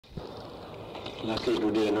Luckily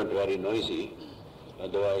today not very noisy,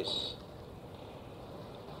 otherwise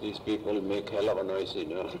these people make hell of a noise,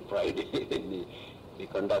 Friday when we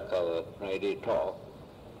conduct our Friday talk.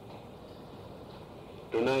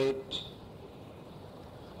 Tonight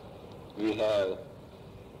we have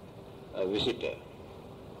a visitor,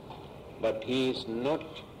 but he is not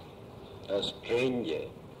a stranger.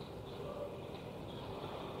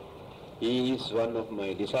 He is one of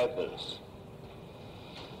my disciples.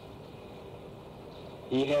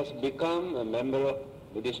 He has become a member of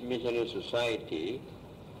Buddhist Missionary Society,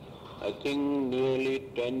 I think nearly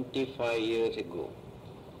 25 years ago.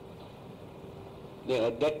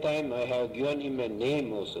 At that time I have given him a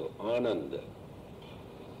name also, Ananda.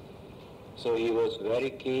 So he was very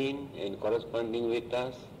keen in corresponding with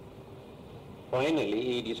us. Finally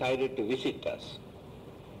he decided to visit us.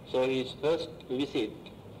 So his first visit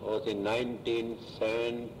was in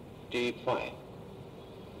 1975.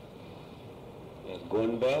 He has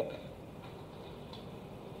gone back.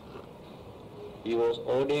 He was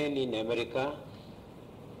ordained in America.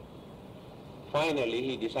 Finally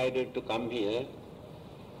he decided to come here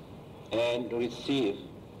and receive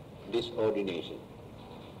this ordination.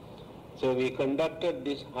 So we conducted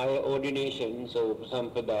this higher ordination, so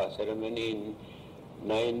Upasampada ceremony in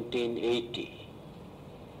 1980.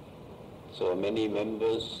 So many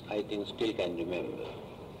members I think still can remember.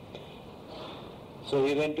 So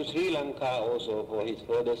he went to Sri Lanka also for his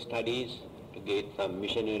further studies to get some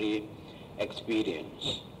missionary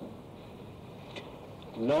experience.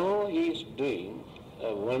 Now he is doing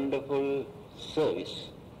a wonderful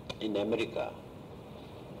service in America,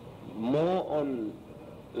 more on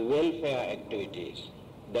welfare activities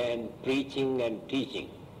than preaching and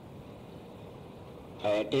teaching,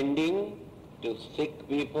 attending to sick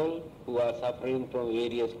people who are suffering from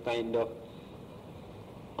various kind of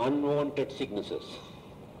unwanted sicknesses,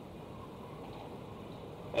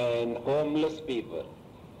 and homeless people.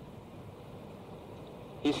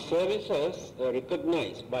 His services are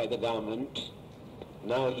recognized by the government.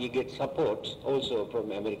 Now he gets support also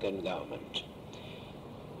from American government.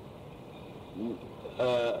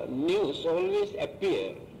 News always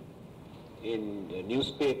appear in the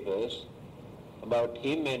newspapers about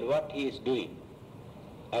him and what he is doing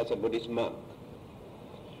as a Buddhist monk.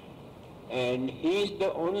 And he is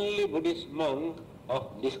the only Buddhist monk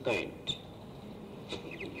of this kind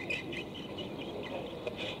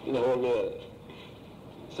in the whole world.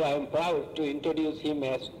 So I am proud to introduce him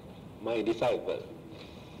as my disciple.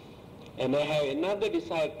 And I have another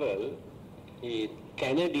disciple, he is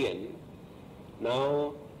Canadian,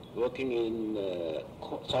 now working in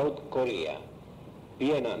South Korea,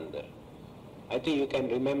 Dhammananda. I think you can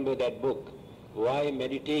remember that book, Why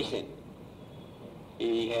Meditation.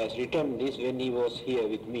 He has written this when he was here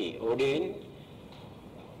with me, ordained.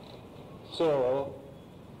 So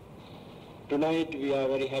tonight we are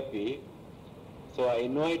very happy. So I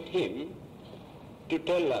invite him to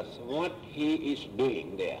tell us what he is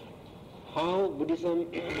doing there, how Buddhism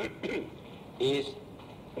is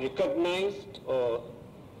recognized or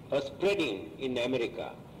spreading in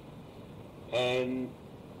America, and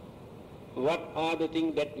what are the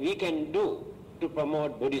things that we can do to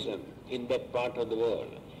promote Buddhism in that part of the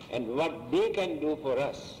world, and what they can do for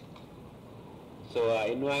us. So I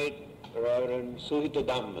invite Reverend Suhita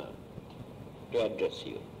Dhamma to address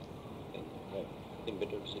you.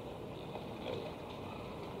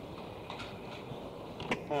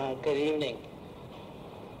 Good evening.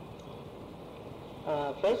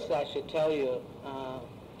 First I should tell you,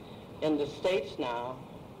 in the States now,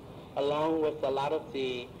 along with a lot of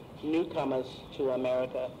the newcomers to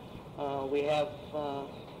America, we have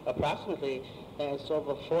approximately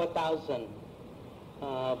over 4,000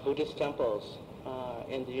 Buddhist temples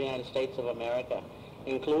in the United States of America,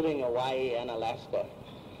 including Hawaii and Alaska.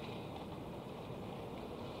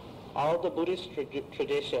 All the Buddhist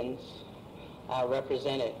traditions are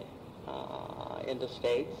represented in the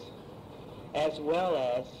States, as well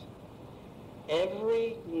as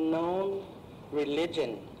every known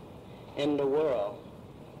religion in the world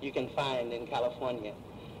you can find in California.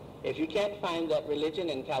 If you can't find that religion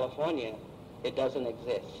in California, it doesn't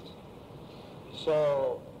exist.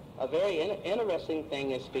 So a very interesting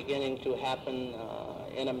thing is beginning to happen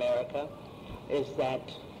in America, is that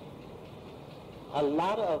a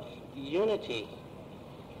lot of unity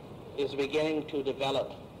is beginning to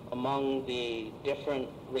develop among the different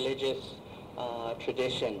religious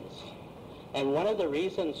traditions. And one of the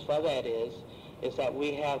reasons for that is that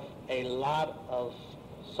we have a lot of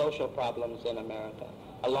social problems in America,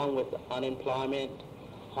 along with unemployment,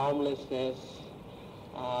 homelessness,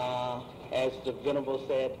 as the Venerable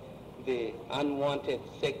said, the unwanted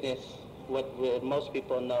sickness most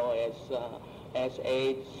people know as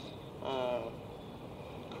AIDS,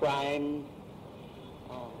 crime,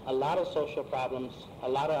 a lot of social problems, a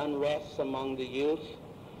lot of unrest among the youth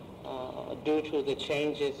due to the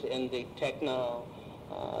changes in the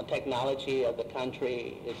technology of the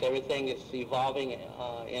country. Everything is evolving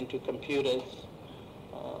into computers.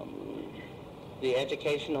 The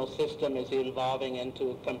educational system is evolving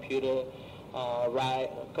into computerized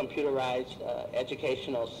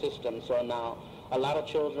educational system. So now a lot of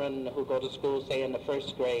children who go to school, say in the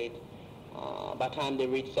first grade, by the time they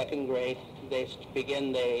reach second grade, they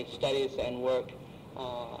begin their studies and work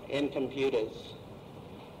in computers.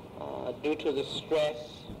 Due to the stress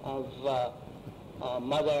of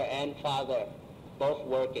mother and father both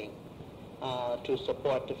working to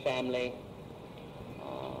support the family,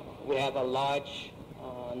 we have a large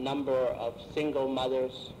number of single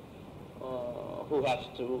mothers who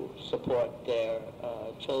have to support their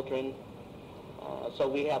children. So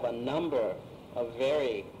we have a number of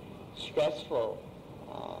very stressful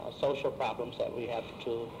social problems that we have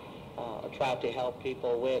to try to help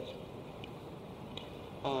people with.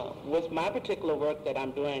 With my particular work that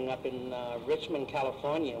I'm doing up in Richmond,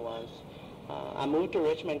 California I moved to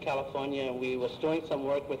Richmond, California, and we was doing some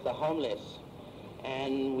work with the homeless.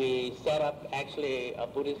 And we set up actually a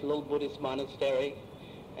little Buddhist monastery,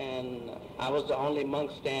 and I was the only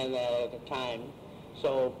monk staying there at the time.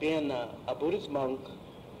 So being a Buddhist monk,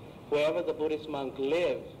 wherever the Buddhist monk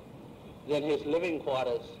lived, then his living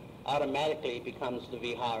quarters automatically becomes the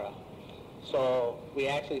vihara. So we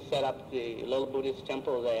actually set up the little Buddhist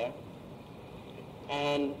temple there,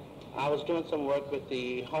 and I was doing some work with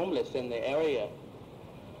the homeless in the area,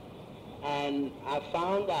 and I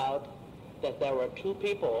found out that there were two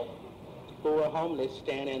people who were homeless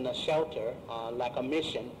staying in a shelter, like a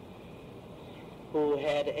mission, who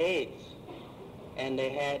had AIDS, and they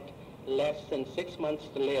had less than 6 months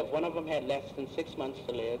to live. One of them had less than 6 months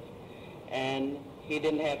to live, and he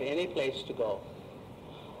didn't have any place to go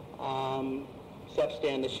except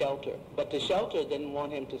stay in the shelter. But the shelter didn't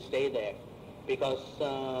want him to stay there because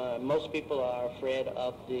most people are afraid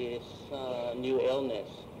of this new illness.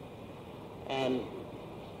 And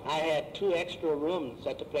I had 2 extra rooms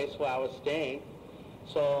at the place where I was staying,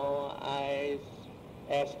 so I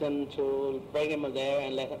asked them to bring him there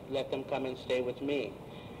and let them come and stay with me.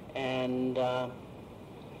 And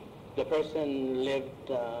the person lived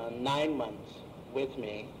 9 months with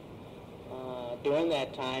me. During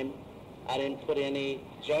that time, I didn't put any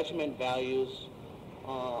judgment values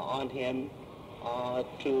on him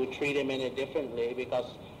to treat him any differently, because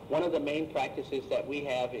one of the main practices that we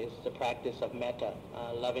have is the practice of metta,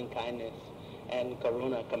 loving kindness, and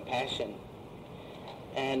karuna, compassion.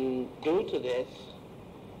 And due to this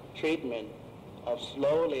treatment of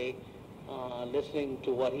slowly listening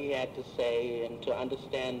to what he had to say and to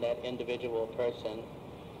understand that individual person,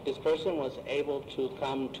 this person was able to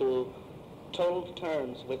come to total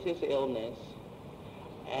terms with his illness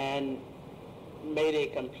and made a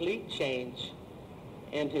complete change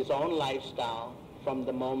in his own lifestyle from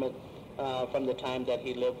the moment, from the time that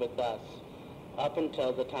he lived with us up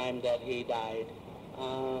until the time that he died.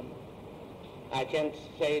 I can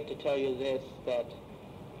say to tell you this, that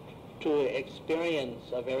to experience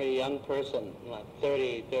a very young person, like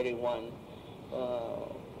 30, 31,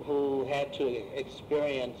 who had to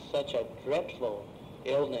experience such a dreadful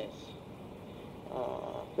illness,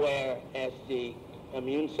 whereas the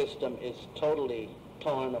immune system is totally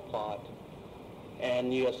torn apart,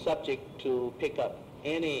 and you're subject to pick up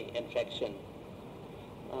any infection,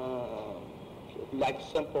 like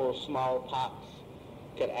simple smallpox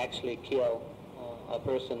could actually kill a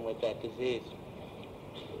person with that disease.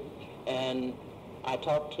 And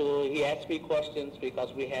he asked me questions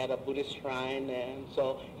because we had a Buddhist shrine, and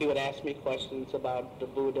so he would ask me questions about the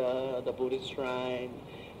Buddha, the Buddhist shrine,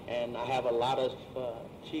 and I have a lot of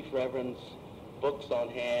Chief Reverend's books on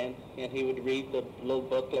hand, and he would read the little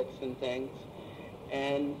booklets and things.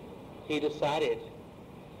 And he decided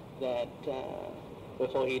that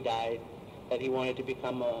before he died, that he wanted to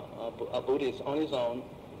become a Buddhist on his own.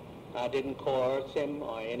 I didn't coerce him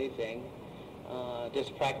or anything.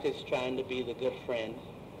 Just practiced trying to be the good friend.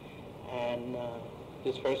 And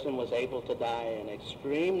this person was able to die an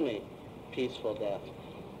extremely peaceful death.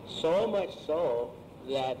 So much so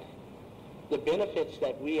that the benefits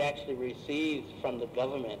that we actually receive from the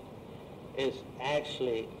government is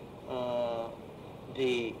actually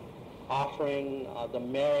the offering, the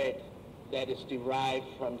merit that is derived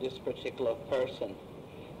from this particular person.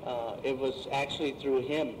 It was actually through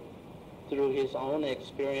him, through his own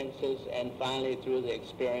experiences, and finally through the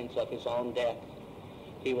experience of his own death,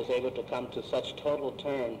 he was able to come to such total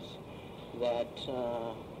terms that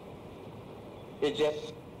it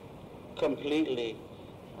just completely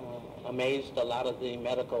amazed a lot of the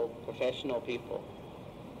medical professional people,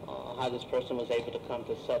 how this person was able to come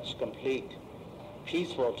to such complete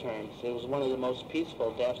peaceful terms. It was one of the most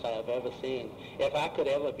peaceful deaths I have ever seen. If I could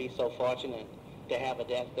ever be so fortunate to have a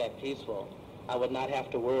death that peaceful, I would not have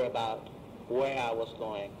to worry about where I was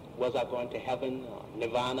going. Was I going to heaven or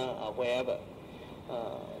nirvana or wherever?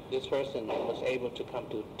 This person was able to come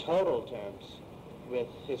to total terms with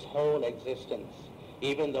his whole existence,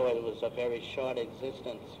 even though it was a very short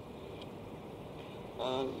existence.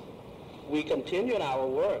 We continued our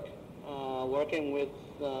work, working with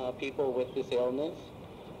people with this illness,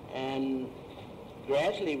 and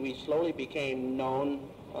gradually we slowly became known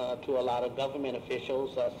to a lot of government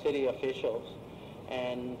officials, city officials,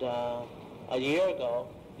 and a year ago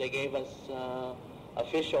they gave us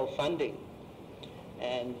official funding,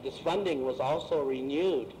 and this funding was also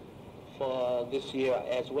renewed for this year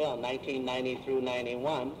as well, 1990 through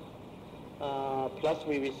 91. Plus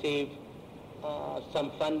we received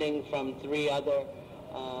some funding from 3 other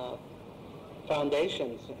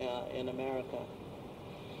foundations in America.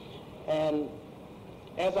 And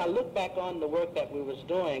as I look back on the work that we was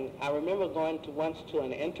doing, I remember going once to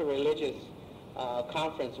an interreligious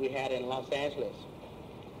conference we had in Los Angeles.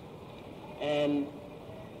 And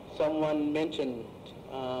someone mentioned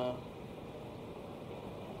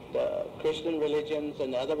the Christian religions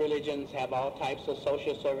and the other religions have all types of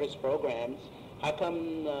social service programs. How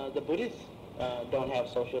come the Buddhists don't have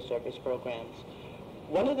social service programs?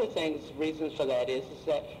 One of the reasons for that is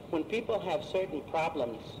that when people have certain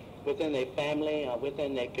problems within their family or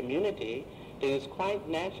within their community, it is quite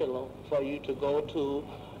natural for you to go to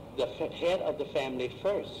the head of the family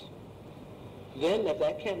first. Then if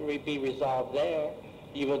that can't be resolved there,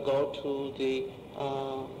 you will go to the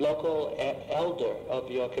local elder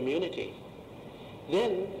of your community.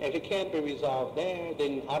 Then if it can't be resolved there,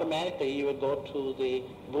 then automatically you would go to the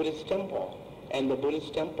Buddhist temple. And the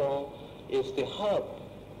Buddhist temple is the hub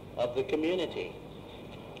of the community.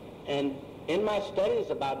 And in my studies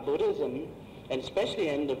about Buddhism, and especially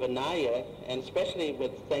in the Vinaya, and especially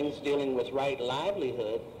with things dealing with right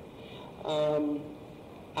livelihood,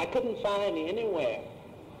 I couldn't find anywhere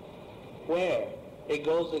where it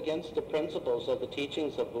goes against the principles of the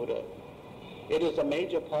teachings of Buddha. It is a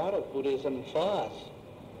major part of Buddhism for us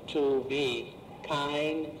to be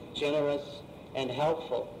kind, generous, and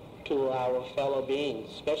helpful to our fellow beings,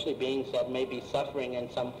 especially beings that may be suffering in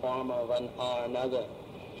some form or another.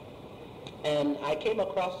 And I came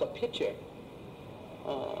across a picture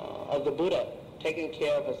of the Buddha taking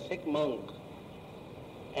care of a sick monk.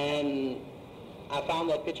 And I found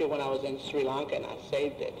that picture when I was in Sri Lanka, and I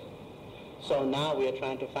saved it. So now we are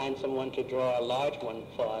trying to find someone to draw a large one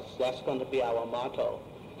for us. That's going to be our motto,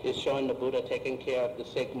 is showing the Buddha taking care of the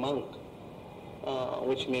sick monk,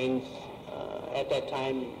 which means at that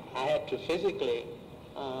time I had to physically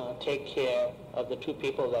take care of the 2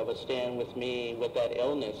 people that were staying with me with that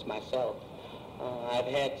illness myself. I've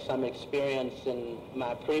had some experience in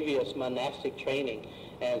my previous monastic training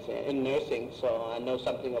in nursing, so I know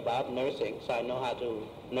something about nursing, so I know how to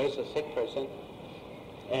nurse a sick person.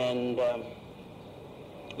 And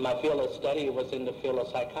my field of study was in the field of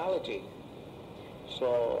psychology,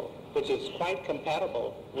 so which is quite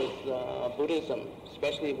compatible with Buddhism,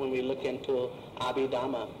 especially when we look into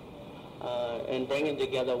Abhidhamma and bringing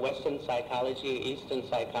together Western psychology, Eastern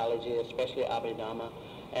psychology, especially Abhidhamma,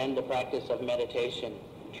 and the practice of meditation,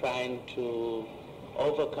 trying to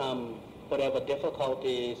overcome whatever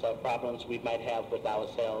difficulties or problems we might have with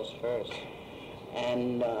ourselves first.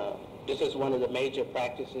 And this is one of the major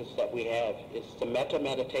practices that we have. It's the metta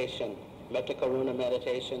meditation, metta karuna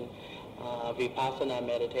meditation, vipassana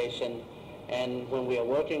meditation. And when we are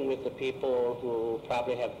working with the people who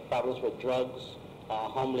probably have problems with drugs,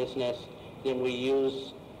 homelessness, then we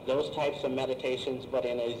use those types of meditations, but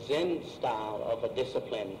in a Zen style of a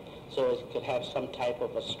discipline, so it could have some type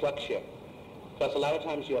of a structure. Because a lot of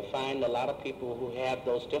times you'll find a lot of people who have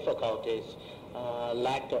those difficulties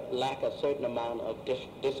lack a certain amount of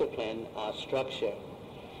discipline or structure.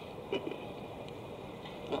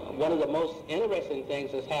 One of the most interesting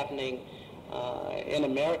things that's happening in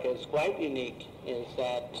America is quite unique, is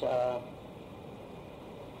that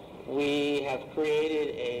we have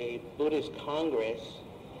created a Buddhist Congress,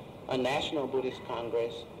 a national Buddhist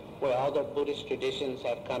Congress, where all the Buddhist traditions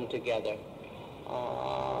have come together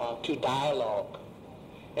to dialogue.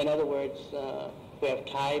 In other words, we have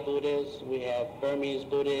Thai Buddhists, we have Burmese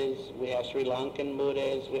Buddhists, we have Sri Lankan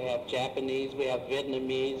Buddhists, we have Japanese, we have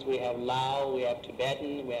Vietnamese, we have Lao, we have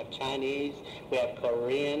Tibetan, we have Chinese, we have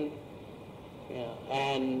Korean,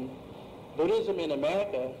 and Buddhism in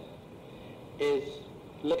America is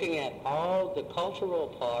looking at all the cultural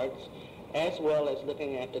parts as well as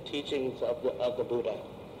looking at the teachings of the Buddha.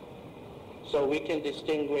 So we can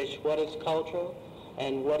distinguish what is cultural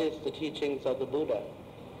and what is the teachings of the Buddha.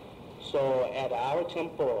 So at our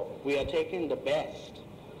temple, we are taking the best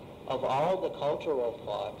of all the cultural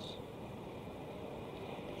parts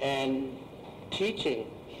and teaching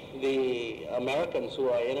the Americans who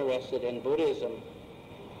are interested in Buddhism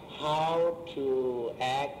how to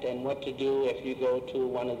act and what to do if you go to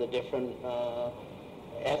one of the different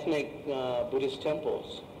ethnic Buddhist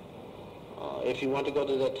temples. If you want to go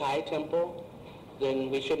to the Thai temple, then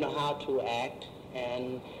we should know how to act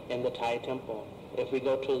and in the Thai temple. If we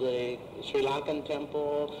go to the Sri Lankan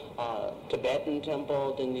temple, Tibetan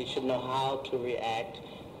temple, then you should know how to react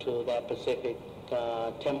to that specific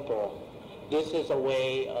temple. This is a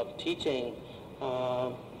way of teaching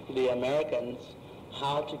the Americans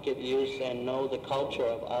how to get used and know the culture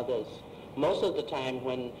of others. Most of the time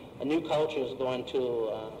when a new culture is going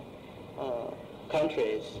to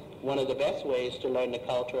countries, one of the best ways to learn the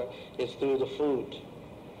culture is through the food.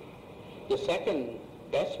 The second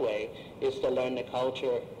best way is to learn the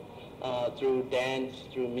culture through dance,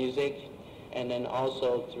 through music, and then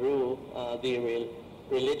also through the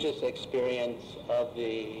religious experience of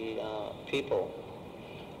the people.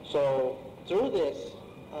 So through this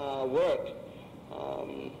work,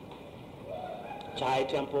 Thai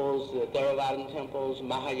temples, the Theravadan temples,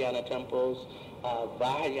 Mahayana temples,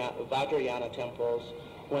 Vajrayana temples,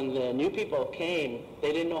 when the new people came,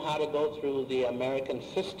 they didn't know how to go through the American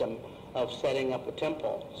system of setting up a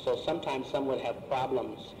temple. So sometimes some would have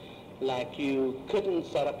problems, like you couldn't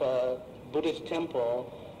set up a Buddhist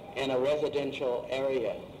temple in a residential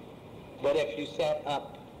area. But if you set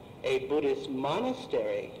up a Buddhist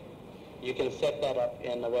monastery, you can set that up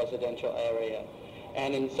in a residential area.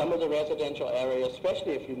 And in some of the residential areas,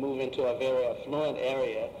 especially if you move into a very affluent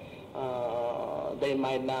area, they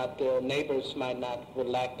might not, the neighbors would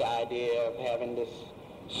like the idea of having this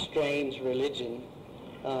strange religion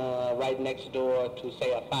right next door to,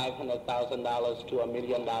 say, a $500,000 to $1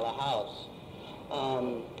 million house.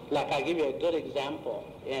 Like, I'll give you a good example.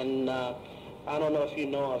 In, I don't know if you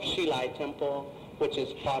know of Shilai Temple, which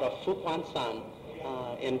is part of Fukwansan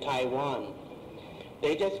in Taiwan.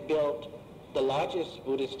 They just built the largest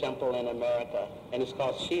Buddhist temple in America, and it's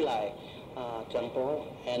called Shilai Temple,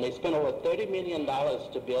 and they spent over $30 million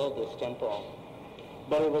to build this temple.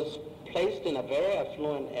 But it was placed in a very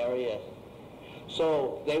affluent area.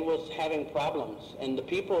 So they was having problems, and the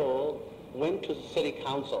people went to the city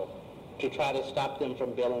council to try to stop them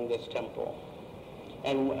from building this temple.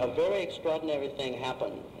 And a very extraordinary thing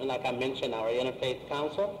happened. And like I mentioned, our Interfaith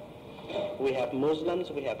Council, we have Muslims,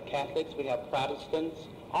 we have Catholics, we have Protestants,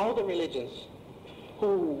 all the religions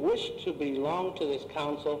who wish to belong to this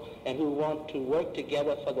council and who want to work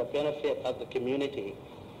together for the benefit of the community.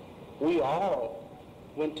 We all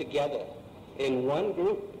went together in one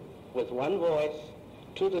group with one voice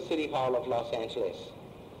to the City Hall of Los Angeles,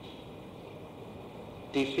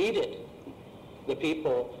 defeated the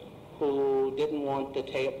people who didn't want the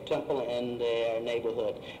temple in their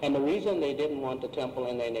neighborhood. And the reason they didn't want the temple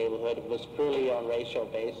in their neighborhood was purely on racial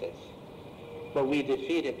basis. But we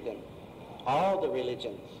defeated them, all the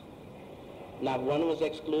religions. Not one was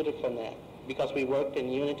excluded from that, because we worked in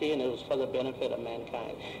unity and it was for the benefit of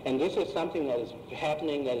mankind. And this is something that is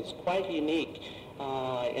happening that is quite unique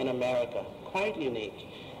in America, quite unique.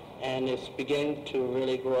 And it's beginning to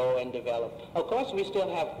really grow and develop. Of course, we still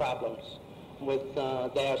have problems with,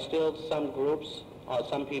 there are still some groups or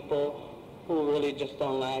some people who really just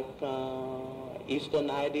don't like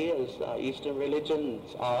Eastern ideas, Eastern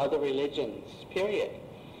religions, or other religions, period.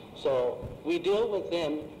 So we deal with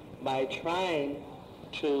them by trying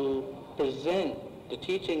to present the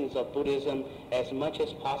teachings of Buddhism as much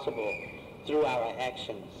as possible through our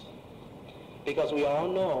actions. Because we all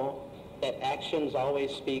know that actions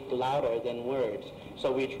always speak louder than words.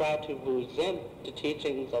 So we try to present the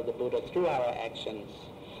teachings of the Buddha through our actions,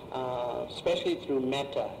 especially through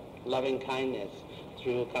metta, loving kindness,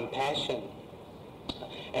 through compassion,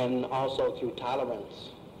 and also through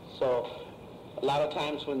tolerance. So a lot of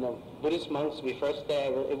times when the Buddhist monks, we first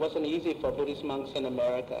there, it wasn't easy for Buddhist monks in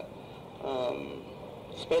America,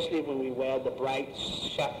 especially when we wear the bright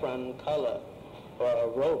saffron color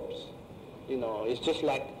or robes. You know, it's just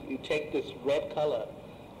like you take this red color,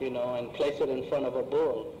 you know, and place it in front of a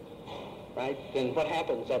bull, right? Then what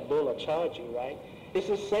happens? That bull will charge you, right? It's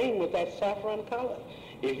the same with that saffron color.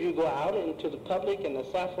 If you go out into the public in the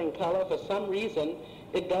saffron color, for some reason,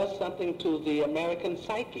 it does something to the American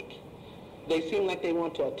psychic. they seem like they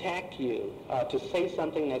want to attack you, to say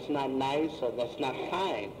something that's not nice or that's not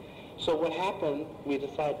kind. So what happened, we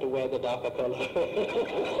decided to wear the darker color.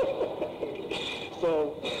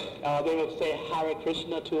 So they would say Hare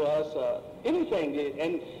Krishna to us, anything.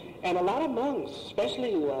 And a lot of monks,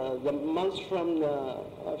 especially the monks from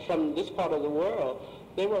this part of the world,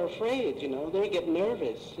 they were afraid, They would get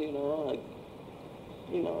nervous, It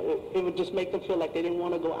would just make them feel like they didn't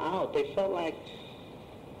want to go out. They felt like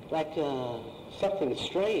something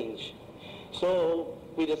strange. So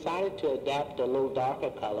we decided to adapt a little darker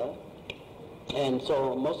color. And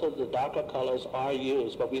so most of the darker colors are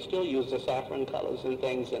used, but we still use the saffron colors and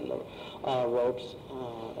things in the robes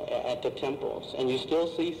at the temples. And you still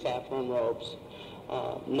see saffron robes.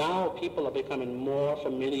 Now people are becoming more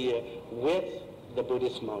familiar with the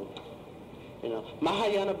Buddhist monk.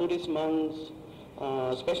 Mahayana Buddhist monks,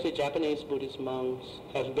 especially Japanese Buddhist monks,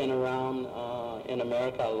 have been around in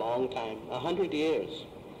America a long time, 100 years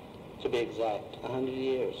to be exact, 100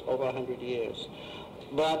 years, over 100 years.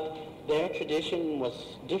 But their tradition was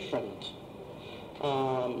different.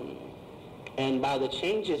 And by the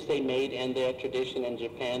changes they made in their tradition in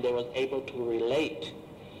Japan, they were able to relate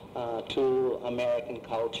to American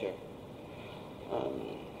culture.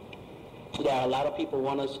 There are a lot of people who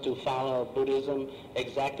want us to follow Buddhism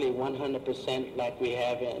exactly 100% like we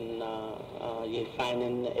have in, you find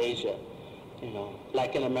in Asia.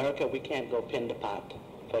 Like in America, we can't go Pindapat,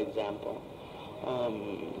 for example.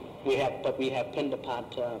 We have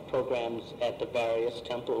Pindapat programs at the various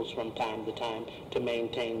temples from time to time to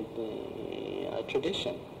maintain the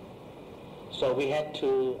tradition. So we had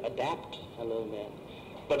to adapt a little bit.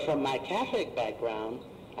 But from my Catholic background,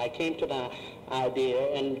 I came to the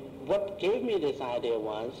idea, and what gave me this idea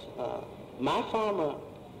was my former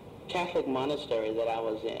Catholic monastery that I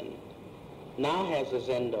was in now has a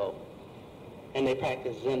Zendo, and they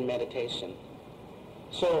practice Zen meditation.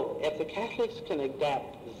 So if the Catholics can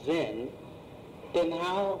adapt Zen, then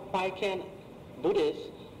why can't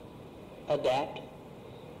Buddhists adapt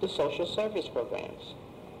the social service programs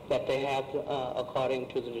that they have according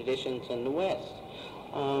to the traditions in the West?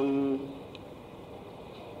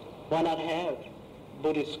 Why not have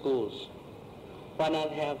Buddhist schools? Why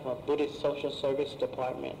not have a Buddhist social service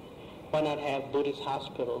department? Why not have Buddhist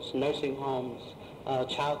hospitals, nursing homes,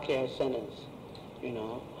 child care centers,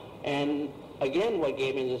 And again, what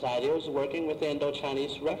gave me this idea was working with the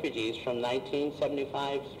Indo-Chinese refugees from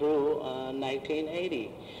 1975 through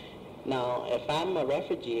 1980. Now, if I'm a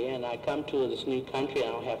refugee and I come to this new country, I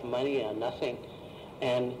don't have money or nothing,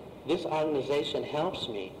 and this organization helps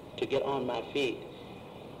me to get on my feet,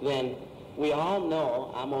 then we all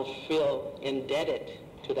know I'm going to feel indebted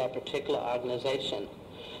to that particular organization.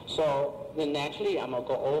 So then naturally I'm going to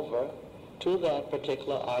go over to that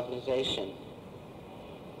particular organization.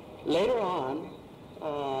 Later on,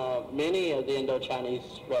 many of the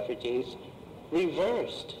Indo-Chinese refugees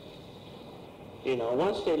reversed.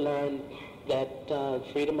 Once they learned that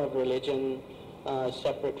freedom of religion is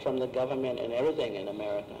separate from the government and everything in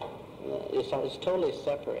America. It's totally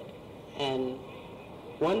separate. And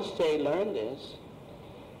once they learned this,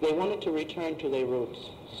 they wanted to return to their roots.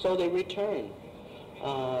 So they returned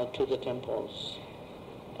to the temples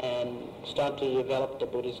and start to develop the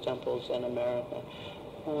Buddhist temples in America.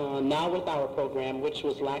 Now with our program, which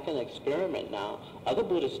was like an experiment now, other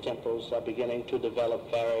Buddhist temples are beginning to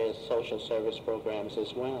develop various social service programs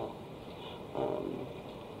as well.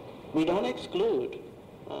 We don't exclude.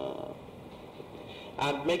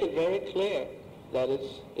 I make it very clear that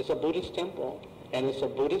it's a Buddhist temple and it's a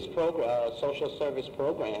Buddhist social service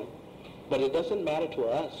program, but it doesn't matter to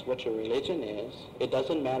us what your religion is. It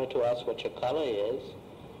doesn't matter to us what your color is.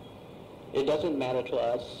 It doesn't matter to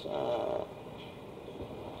us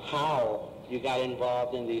how you got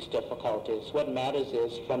involved in these difficulties. What matters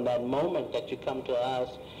is from that moment that you come to us,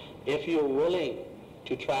 if you're willing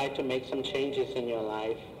to try to make some changes in your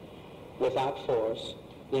life without force,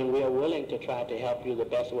 then we are willing to try to help you the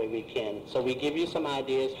best way we can. So we give you some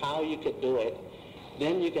ideas how you could do it.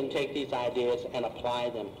 Then you can take these ideas and apply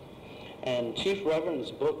them. And Chief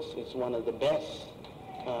Reverend's books is one of the best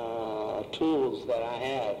tools that I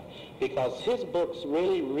have, because his books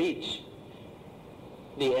really reach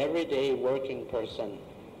the everyday working person.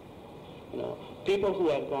 People who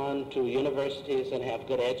have gone to universities and have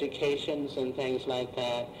good educations and things like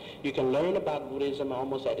that. You can learn about Buddhism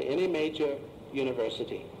almost at any major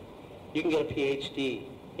university. You can get a PhD,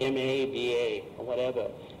 MA, BA, or whatever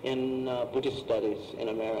in Buddhist studies in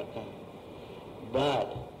America.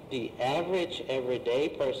 But the average everyday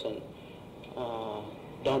person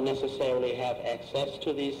don't necessarily have access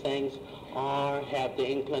to these things or have the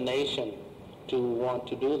inclination to want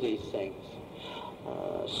to do these things.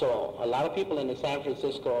 So a lot of people in the San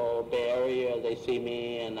Francisco Bay Area, they see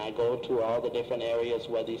me, and I go to all the different areas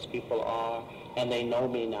where these people are, and they know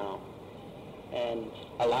me now. And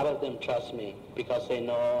a lot of them trust me because they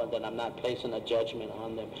know that I'm not placing a judgment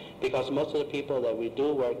on them. Because most of the people that we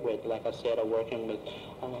do work with, like I said, are working with,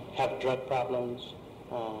 have drug problems,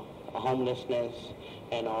 homelessness,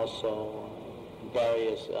 and also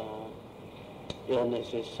various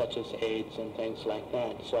illnesses such as AIDS and things like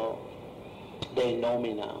that. So they know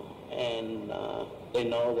me now, and they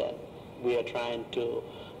know that we are trying to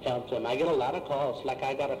help them. I get a lot of calls. Like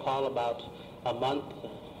I got a call about a month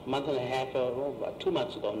and a half, about 2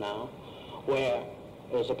 months ago now, where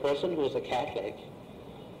there was a person who was a Catholic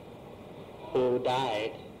who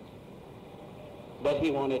died, but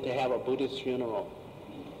he wanted to have a Buddhist funeral.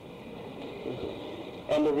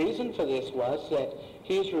 And the reason for this was that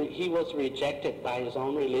he was rejected by his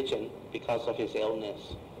own religion because of his illness.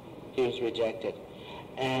 He was rejected.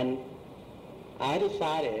 And I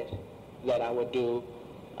decided that I would do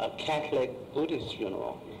a Catholic Buddhist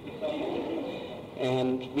funeral.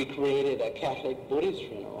 And we created a Catholic Buddhist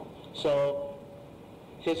funeral. So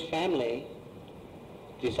his family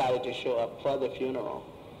decided to show up for the funeral,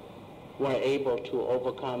 were able to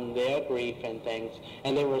overcome their grief and things,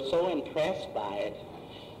 and they were so impressed by it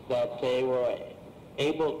that they were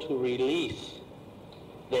able to release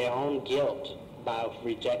their own guilt by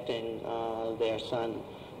rejecting their son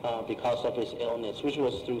because of his illness, which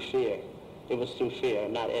was through fear. It was through fear,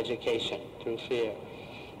 not education, through fear.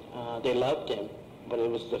 They loved him, but it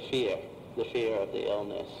was the fear of the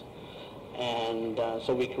illness. And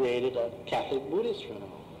so we created a Catholic Buddhist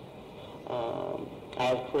funeral. I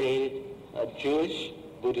have created a Jewish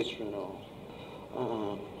Buddhist funeral.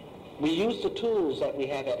 We use the tools that we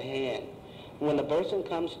have at hand. When a person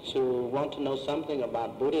comes to want to know something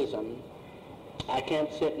about Buddhism, I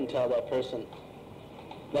can't sit and tell that person,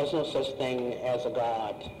 there's no such thing as a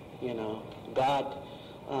God, you know. God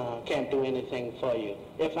can't do anything for you.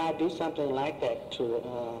 If I do something like that to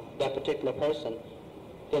that particular person,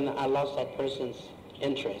 then I lost that person's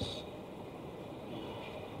interest.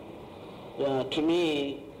 To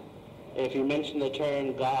me, if you mention the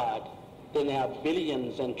term God, then there are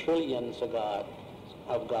billions and trillions of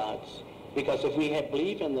gods. Because if we had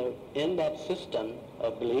belief in that system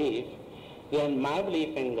of belief, then my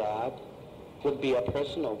belief in God would be a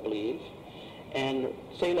personal belief. And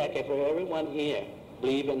say like if everyone here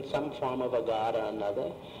believe in some form of a God or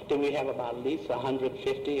another, then we have about at least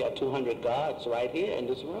 150 or 200 gods right here in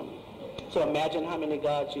this room. So imagine how many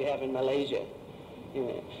gods you have in Malaysia. You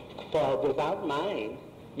know, for without mind,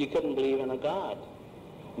 you couldn't believe in a God.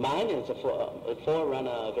 Mind is a forerunner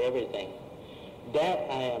of everything. That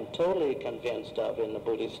I am totally convinced of in the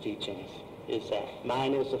Buddhist teachings, is that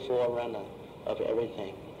mind is the forerunner of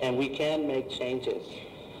everything. And we can make changes.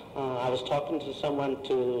 I was talking to someone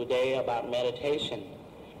today about meditation,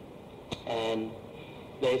 and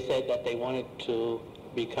they said that they wanted to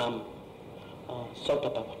become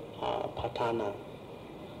Sotapatthana.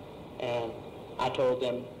 And I told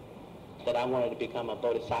them that I wanted to become a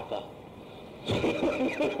Bodhisattva.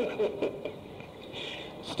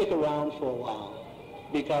 Stick around for a while,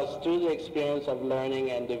 because through the experience of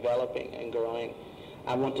learning and developing and growing,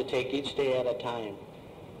 I want to take each day at a time,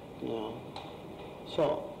 you know.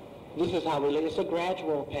 So this is how we live. It's a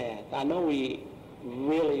gradual path. I know we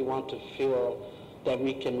really want to feel that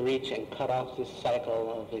we can reach and cut off this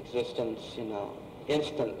cycle of existence, you know,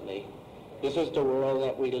 instantly. This is the world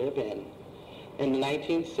that we live in. In the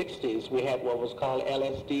 1960s, we had what was called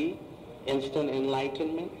LSD, instant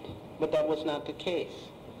enlightenment, but that was not the case.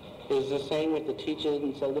 It's the same with the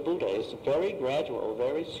teachings of the Buddha. It's very gradual,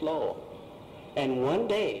 very slow. And one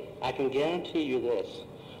day, I can guarantee you this,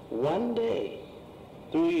 one day,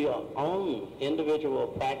 through your own individual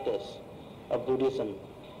practice of Buddhism,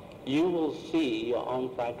 you will see your own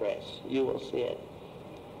progress. You will see it.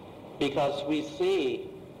 Because we see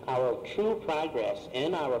our true progress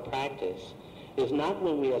in our practice is not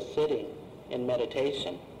when we are sitting in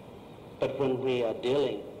meditation, but when we are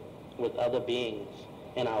dealing with other beings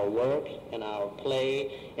in our work, in our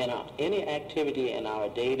play, in any activity in our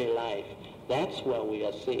daily life. That's where we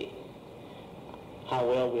are see how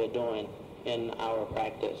well we are doing in our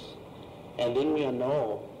practice. And then we'll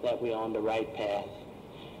know that we are on the right path,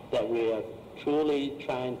 that we are truly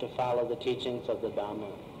trying to follow the teachings of the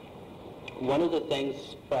Dhamma. One of the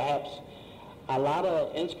things, perhaps, a lot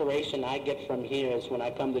of inspiration I get from here is when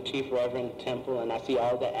I come to Chief Reverend Temple and I see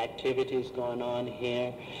all the activities going on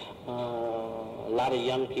here. A lot of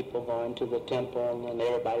young people going to the temple and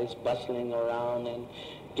everybody's bustling around,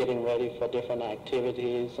 getting ready for different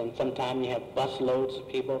activities, and sometimes you have busloads of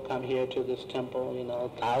people come here to this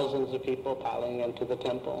temple, thousands of people piling into the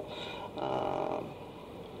temple.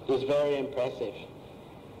 It's very impressive.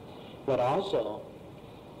 But also,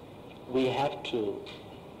 we have to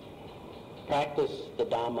practice the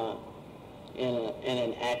Dhamma in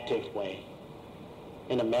an active way,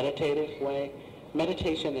 in a meditative way,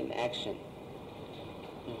 meditation in action.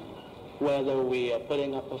 Whether we are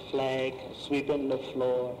putting up a flag, sweeping the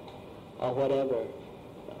floor, or whatever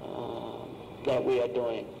that we are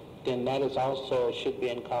doing, then that is also should be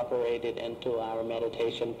incorporated into our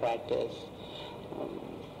meditation practice.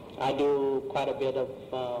 I do quite a bit of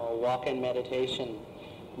walk-in meditation,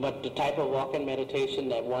 but the type of walk-in meditation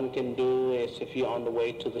that one can do is if you're on the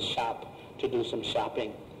way to the shop to do some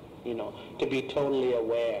shopping, to be totally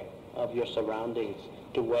aware of your surroundings,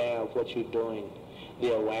 to aware of what you're doing,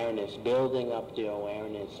 the awareness, building up the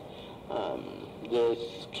awareness.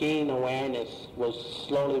 This keen awareness will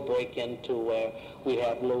slowly break into where we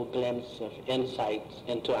have little glimpses of insights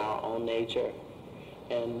into our own nature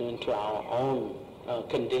and into our own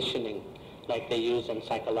conditioning, like they use in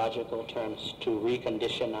psychological terms, to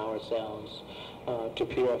recondition ourselves, to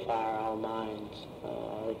purify our minds,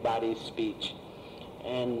 body, speech,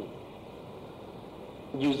 and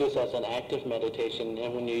use this as an active meditation.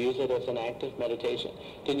 And when you use it as an active meditation,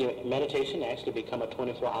 then your meditation actually become a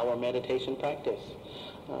 24-hour meditation practice.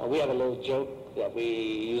 We have a little joke that we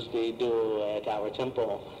usually do at our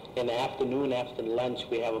temple. In the afternoon, after lunch,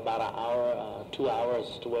 we have about an hour, 2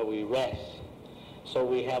 hours to where we rest. So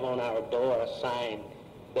we have on our door a sign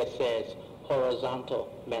that says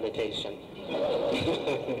horizontal meditation.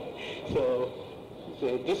 So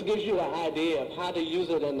this gives you an idea of how to use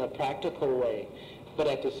it in a practical way. But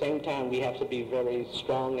at the same time, we have to be very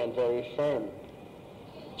strong and very firm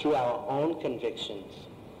through our own convictions.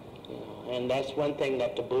 And that's one thing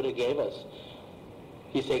that the Buddha gave us.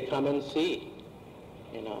 He said, come and see.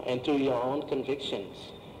 And through your own convictions,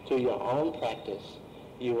 through your own practice,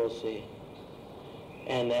 you will see.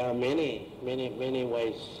 And there are many, many, many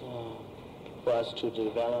ways for us to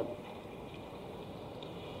develop.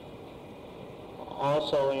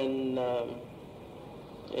 Also in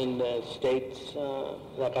the States,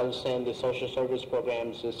 like I was saying, the social service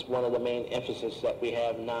programs is one of the main emphasis that we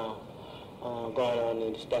have now going on,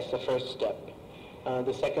 and that's the first step.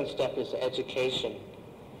 The second step is education,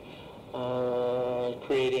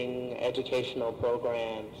 creating educational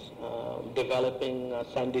programs, developing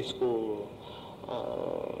Sunday school,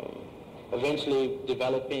 eventually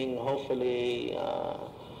developing, hopefully,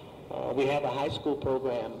 we have a high school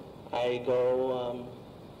program. I go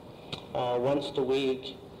once a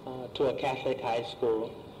week to a Catholic high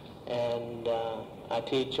school, and I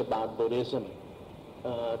teach about Buddhism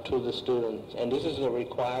to the students. And this is a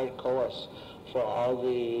required course for all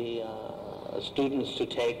the students to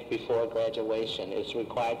take before graduation. It's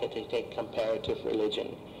required that they take comparative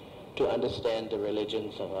religion to understand the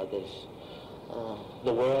religions of others.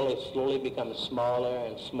 The world is slowly becoming smaller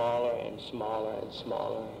and smaller and smaller and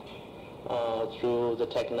smaller through the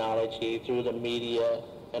technology, through the media,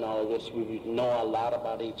 and all of this. We know a lot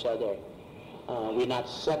about each other. We're not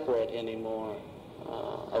separate anymore.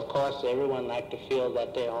 Of course, everyone likes to feel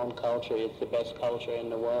that their own culture is the best culture in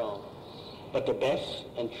the world. But the best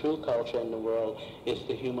and true culture in the world is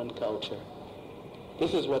the human culture.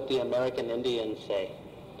 This is what the American Indians say,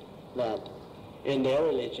 that in their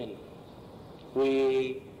religion,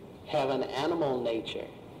 we have an animal nature.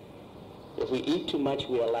 If we eat too much,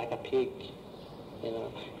 we are like a pig.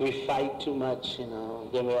 If we fight too much,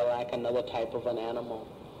 then we are like another type of an animal.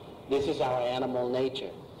 This is our animal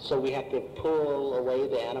nature. So we have to pull away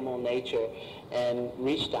the animal nature and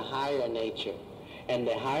reach the higher nature. And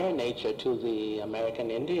the higher nature to the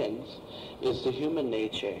American Indians is the human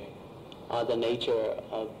nature, or the nature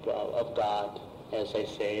of God, as they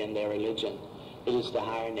say in their religion. It is the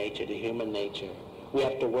higher nature, the human nature. We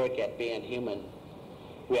have to work at being human.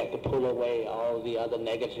 We have to pull away all the other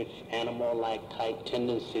negative animal-like type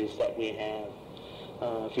tendencies that we have.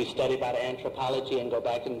 If you study about anthropology and go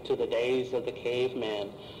back into the days of the caveman,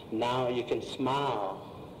 now you can smile,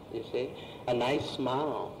 you see, a nice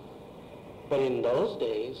smile. But in those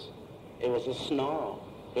days, it was a snarl,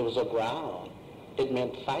 it was a growl. It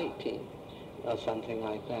meant fighting or something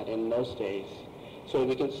like that in those days. So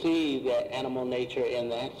we can see that animal nature in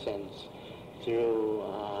that sense through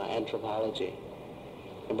anthropology.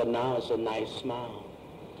 But now it's a nice smile.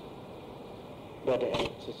 But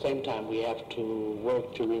at the same time, we have to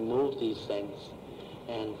work to remove these things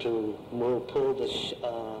and to pull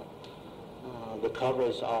the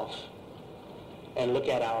covers off and look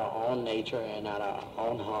at our own nature and at our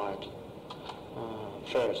own heart.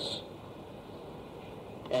 first.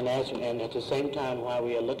 And at the same time, while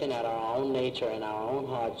we are looking at our own nature and our own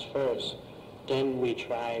hearts first, then we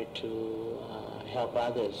try to help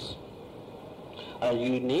others. A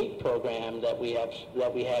unique program that we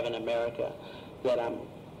have in America that I'm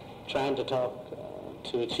trying to talk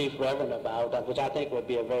to Chief Reverend about, which I think would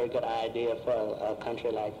be a very good idea for a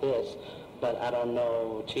country like this, but I don't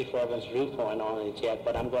know Chief Reverend's viewpoint on it yet,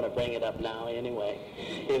 but I'm going to bring it up now anyway,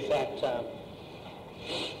 is that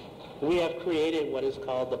we have created what is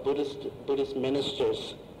called the Buddhist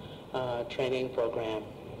Ministers Training Program.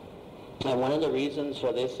 And one of the reasons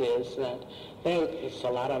for this is that there's a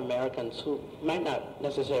lot of Americans who might not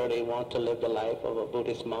necessarily want to live the life of a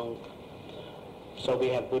Buddhist monk. So we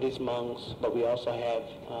have Buddhist monks, but we also have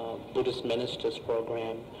Buddhist Ministers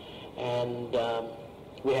Program. And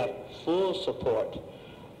we have full support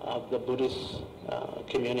of the Buddhist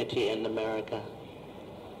community in America,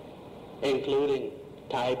 including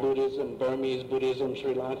Thai Buddhism, Burmese Buddhism,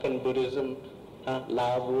 Sri Lankan Buddhism,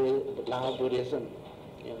 Lao Buddhism.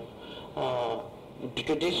 You know,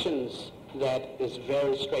 traditions that is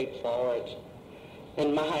very straightforward.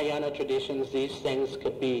 In Mahayana traditions, these things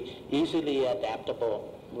could be easily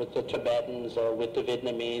adaptable with the Tibetans or with the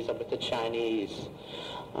Vietnamese or with the Chinese.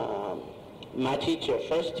 My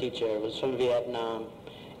first teacher, was from Vietnam,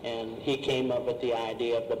 and he came up with the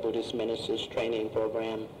idea of the Buddhist Ministers Training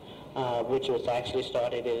Program, which was actually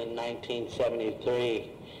started in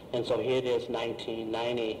 1973. And so here it is,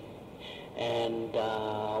 1990. And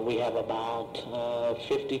we have about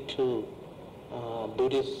 52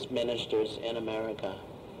 Buddhist ministers in America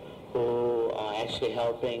who are actually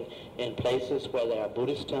helping in places where there are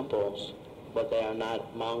Buddhist temples, but there are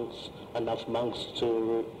not enough monks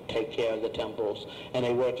to take care of the temples. And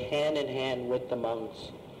they work hand in hand with the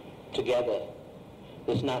monks together.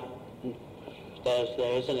 There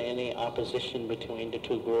isn't any opposition between the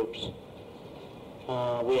two groups.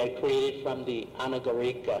 We are created from the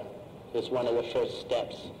Anagarika. It's one of the first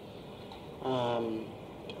steps.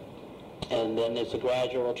 And then it's a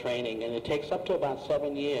gradual training, and it takes up to about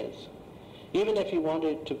 7 years. Even if you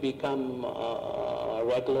wanted to become a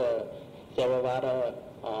regular Theravada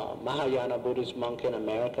Mahayana Buddhist monk in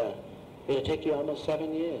America, it'll take you almost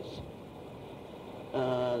 7 years.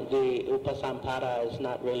 The Upasampada is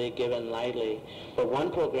not really given lightly, but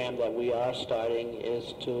one program that we are starting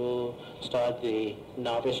is to start the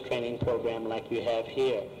novice training program like you have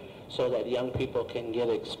here, so that young people can get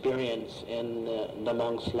experience in the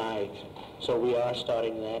monk's life. So we are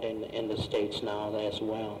starting that in the States now as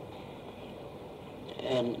well.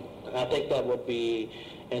 And I think that would be,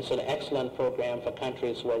 it's an excellent program for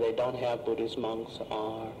countries where they don't have Buddhist monks,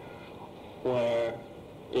 or where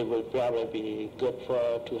it would probably be good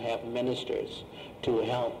to have ministers to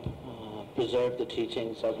help preserve the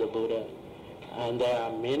teachings of the Buddha. And there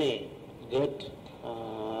are many good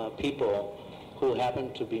people who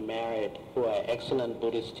happen to be married, who are excellent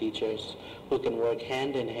Buddhist teachers, who can work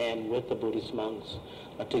hand in hand with the Buddhist monks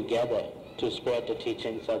together to spread the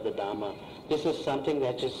teachings of the Dhamma. This is something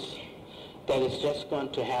that is just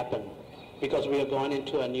going to happen because we are going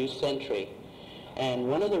into a new century. And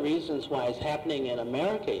one of the reasons why it's happening in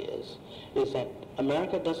America is that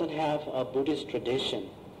America doesn't have a Buddhist tradition,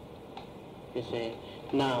 you see.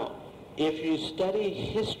 Now, if you study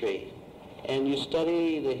history, and you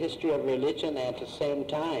study the history of religion at the same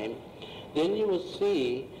time, then you will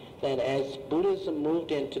see that as Buddhism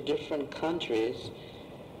moved into different countries,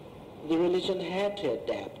 the religion had to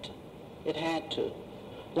adapt. It had to.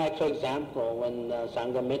 Like, for example, when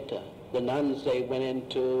Sanghamitra, the nuns, they went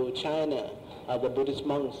into China, the Buddhist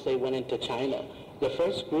monks, they went into China. The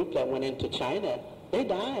first group that went into China, they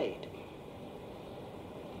died.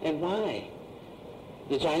 And why?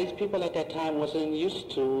 The Chinese people at that time wasn't used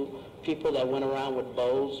to people that went around with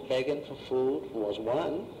bowls begging for food, was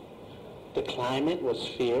one. The climate was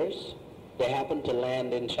fierce. They happened to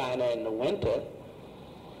land in China in the winter,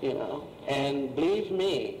 you know. And believe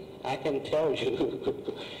me, I can tell you,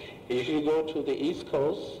 if you go to the East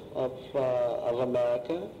Coast of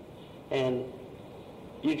America and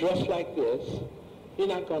you dress like this, you're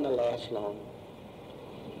not going to last long.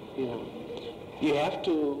 You know, you have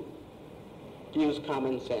to use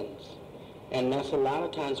common sense. And that's a lot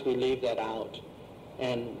of times we leave that out.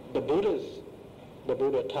 And the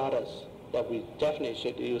Buddha taught us that we definitely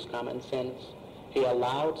should use common sense. He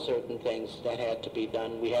allowed certain things that had to be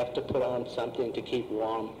done. We have to put on something to keep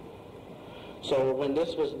warm. So when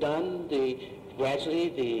this was done, gradually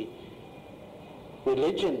the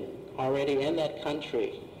religion already in that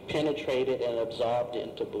country penetrated and absorbed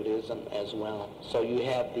into Buddhism as well. So you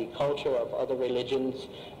have the culture of other religions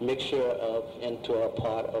mixture into a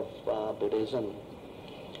part of Buddhism.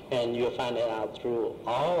 And you'll find it out through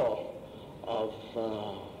all of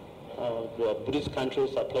the Buddhist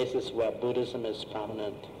countries or places where Buddhism is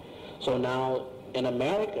prominent. So now in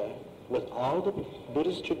America, with all the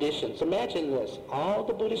Buddhist traditions, imagine this, all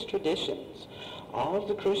the Buddhist traditions, all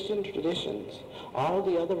the Christian traditions, all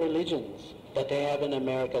the other religions that they have in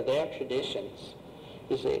America, their traditions.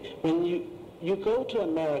 You see, when you go to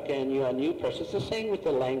America and you're a new person, it's the same with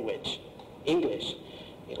the language, English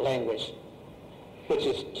language, which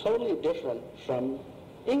is totally different from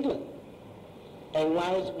England. And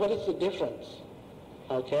what is the difference?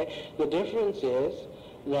 Okay, the difference is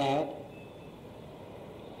that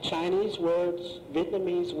Chinese words,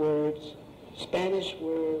 Vietnamese words, Spanish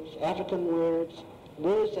words, African words,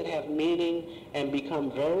 words that have meaning and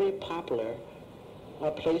become very popular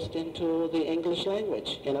are placed into the English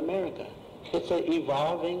language in America. It's an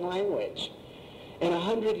evolving language. In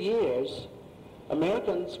 100 years,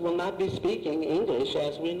 Americans will not be speaking English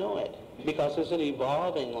as we know it because it's an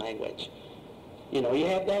evolving language. You know, you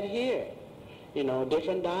have that here, you know,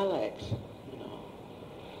 different dialects.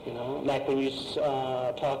 You know, like when you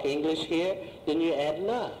talk English here, then you add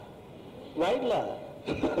la, right la,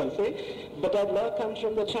 see? But that la comes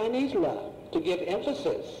from the Chinese la, to give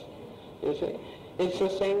emphasis, you see? It's the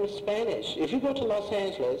same with Spanish. If you go to Los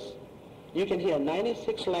Angeles, you can hear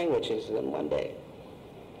 96 languages in one day.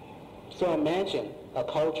 So imagine a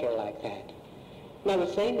culture like that. Now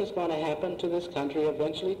the same is going to happen to this country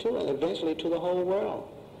eventually too, and eventually to the whole world.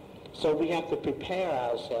 So we have to prepare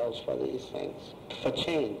ourselves for these things, for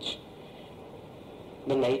change.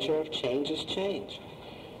 The nature of change is change.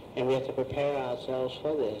 And we have to prepare ourselves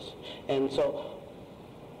for this. And so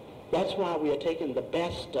that's why we are taking the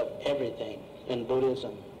best of everything in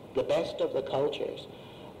Buddhism, the best of the cultures,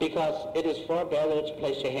 because it is far better to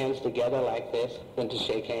place your hands together like this than to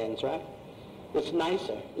shake hands, right? It's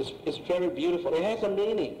nicer. It's very beautiful. It has a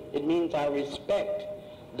meaning. It means I respect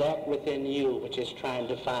that within you which is trying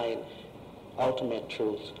to find ultimate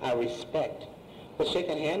truth. I respect. But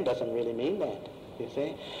shaking hand doesn't really mean that, you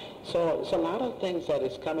see. So it's a lot of things that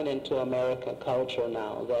is coming into American culture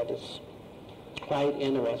now that is quite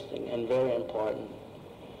interesting and very important.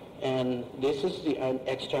 And this is the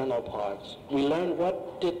external parts. We learn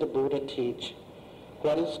what did the Buddha teach,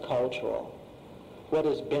 what is cultural, what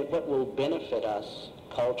will benefit us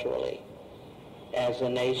culturally as a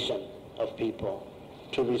nation of people,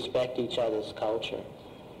 to respect each other's culture,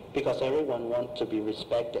 because everyone wants to be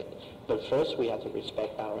respected. But first we have to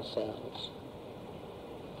respect ourselves.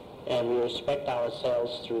 And we respect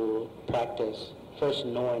ourselves through practice, first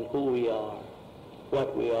knowing who we are,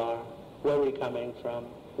 what we are, where we're coming from,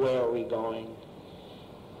 where are we going.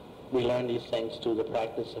 We learn these things through the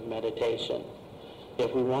practice of meditation.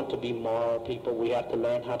 If we want to be moral people, we have to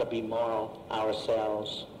learn how to be moral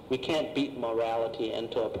ourselves. We can't beat morality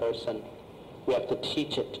into a person. We have to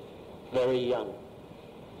teach it very young,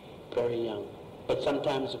 very young. But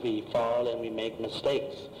sometimes we fall and we make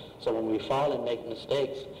mistakes. So when we fall and make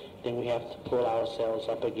mistakes, then we have to pull ourselves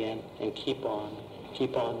up again and keep on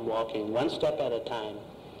walking, one step at a time.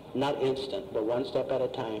 Not instant, but one step at a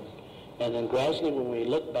time. And then gradually when we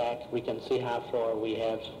look back, we can see how far we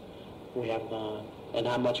have gone and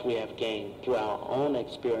how much we have gained through our own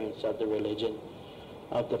experience of the religion,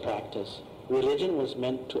 of the practice. Religion was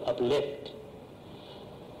meant to uplift.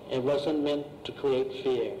 It wasn't meant to create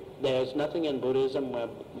fear. There is nothing in Buddhism where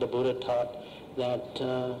the Buddha taught that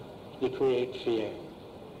to create fear,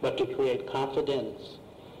 but to create confidence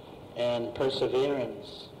and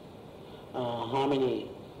perseverance, harmony,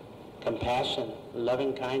 compassion,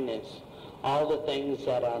 loving kindness, all the things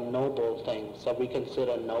that are noble things, that we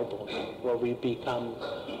consider noble, where we become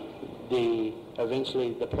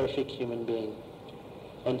eventually the perfect human being.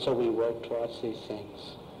 And so we work towards these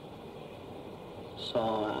things.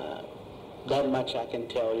 So that much I can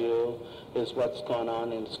tell you is what's going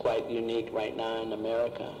on, and it's quite unique right now in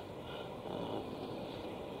America.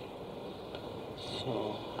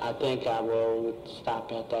 So I think I will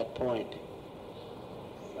stop at that point.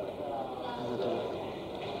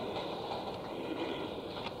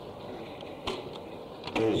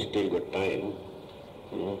 There's still good time.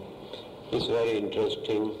 It's very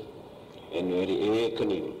interesting and very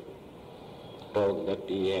awakening talk that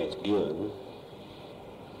he has given,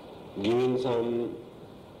 giving some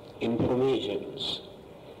informations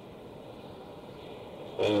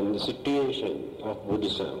and the situation of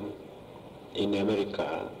Buddhism in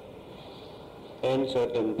America and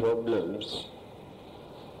certain problems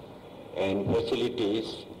and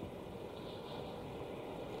facilities.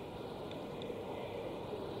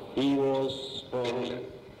 He was from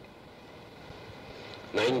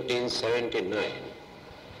 1979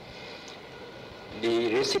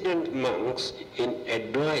 the resident monks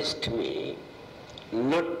advised me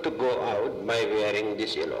not to go out by wearing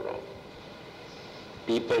this yellow robe.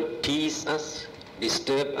 People tease us,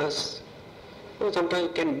 disturb us, or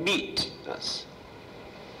sometimes can beat us.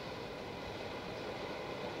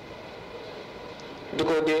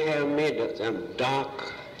 Because they have made a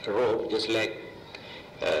dark robe, just like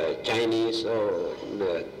Chinese or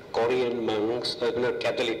the Korean monks or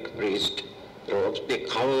Catholic priest robes. They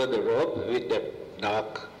cover the robe with that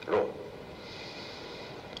dark robe.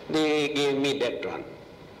 They gave me that one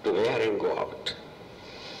to wear and go out.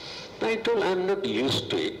 I told I'm not used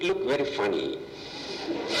to it. Look very funny.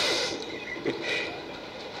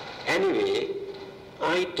 Anyway,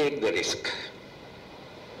 I take the risk.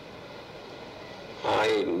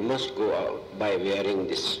 I must go out by wearing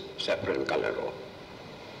this saffron color robe.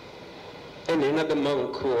 And another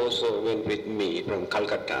monk who also went with me from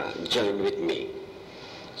Calcutta joined with me.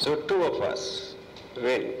 So two of us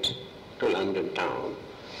went to London town.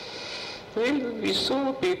 Well, we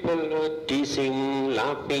saw people teasing,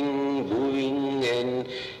 laughing, booing, and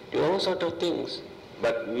all sorts of things.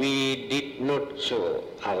 But we did not show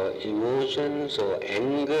our emotions or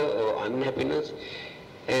anger or unhappiness,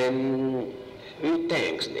 and we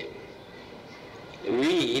thanked them.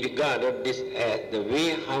 We regarded this as the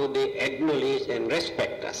way how they acknowledge and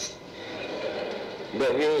respect us.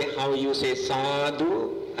 The way how you say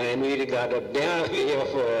sadhu, and we regarded their way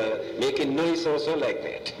of making noise also like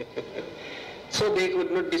that. So they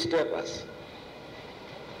could not disturb us.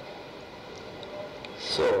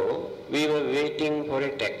 So we were waiting for a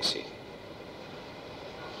taxi.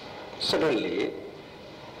 Suddenly,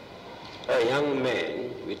 a young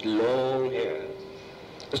man with long hair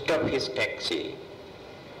stopped his taxi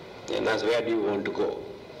and asked, "Where do you want to go?"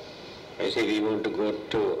 I said, "We want to go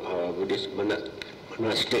to our Buddhist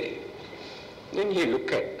monastery." Then he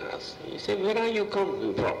looked at us. He said, "Where are you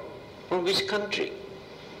coming from? From which country?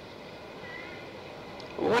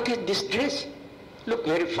 What is this dress? Look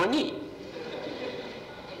very funny."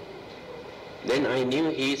 Then I knew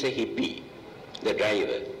he is a hippie, the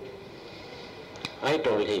driver. I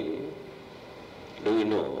told him, "Do you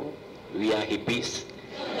know, we are hippies?"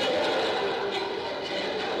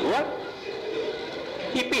 "What?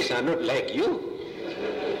 Hippies are not like you."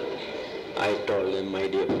 I told him, "My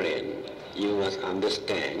dear friend, you must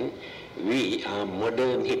understand, we are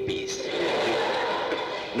modern hippies,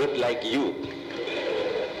 not like you."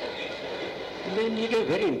 Then he was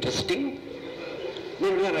very interesting.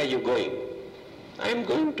 "Then where are you going?" "I am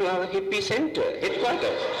going to our hippie center,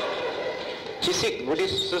 headquarters, Chisik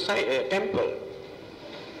Buddhist Society, temple."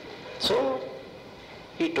 So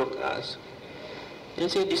he took us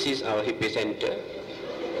and said, "This is our hippie center."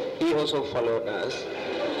 He also followed us.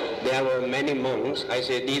 There were many monks. I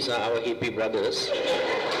said, "These are our hippie brothers."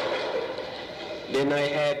 Then I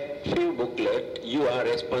had few booklets. "You are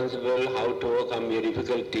responsible, how to overcome your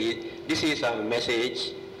difficulties. This is our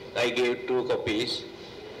message." I gave 2 copies.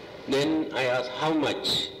 Then I asked, "How much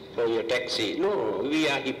for your taxi?" "No, we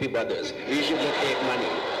are hippie brothers. We should not take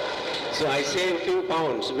money." So I saved few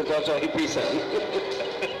pounds because of hippism.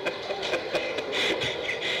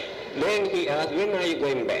 Then he asked, "When are you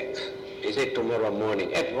going back?" He said, "Tomorrow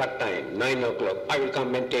morning." "At what time?" 9 o'clock. "I will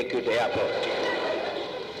come and take you to the airport."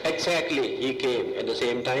 Exactly, he came at the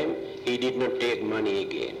same time. He did not take money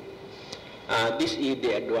again. This is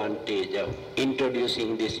the advantage of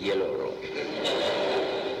introducing this yellow robe.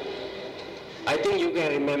 I think you can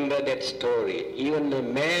remember that story. Even the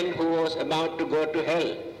man who was about to go to hell,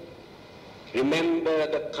 remember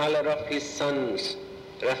the color of his son's,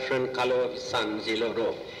 reference color of his son's yellow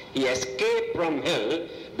robe. He escaped from hell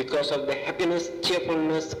because of the happiness,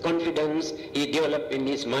 cheerfulness, confidence he developed in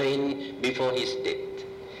his mind before his death.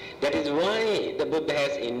 That is why the Buddha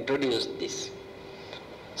has introduced this.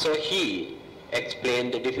 So he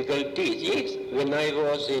explained the difficulties. Yes, when I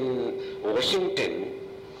was in Washington,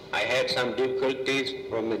 I had some difficulties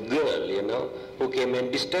from a girl, who came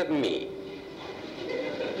and disturbed me.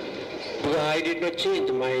 Because I did not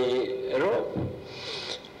change my robe.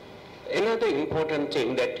 Another important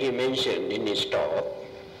thing that he mentioned in his talk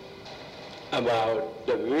about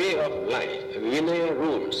the way of life, Vinaya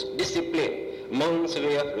rules, discipline, monk's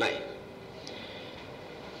way of life.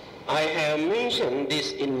 I have mentioned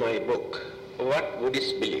this in my book, What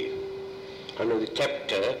Buddhists Believe, under the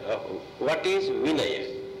chapter of what is Vinaya.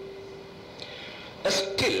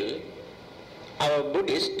 Still, our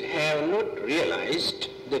Buddhists have not realized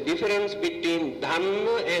the difference between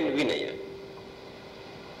Dhamma and Vinaya.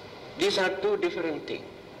 These are two different things.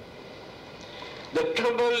 The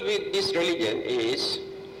trouble with this religion is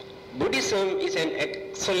Buddhism is an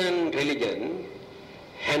excellent religion,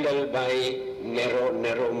 handled by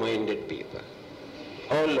narrow-minded people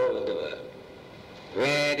all over the world.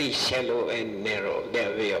 Very shallow and narrow,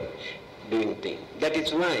 their way of doing things. That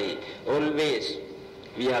is why always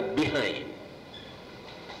we are behind.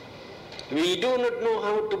 We do not know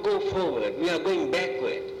how to go forward. We are going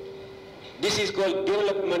backward. This is called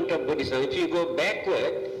development of Buddhism. If you go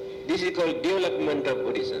backward, this is called development of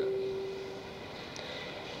Buddhism.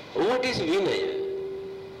 What is Vinaya?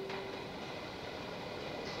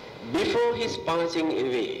 Before his passing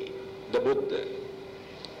away, the Buddha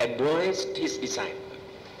advised his disciple.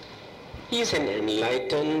 He is an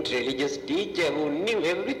enlightened religious teacher who knew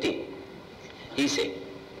everything. He said,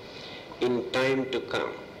 in time to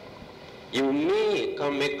come, you may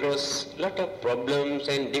come across a lot of problems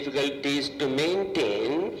and difficulties to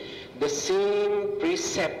maintain the same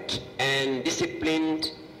precept and discipline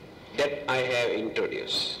that I have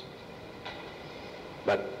introduced.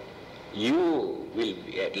 But you will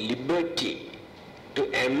be at liberty to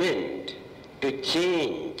amend, to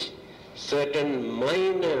change certain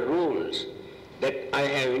minor rules that I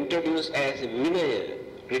have introduced as Vinaya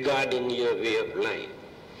regarding your way of life.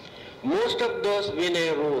 Most of those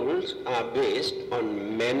Vinaya rules are based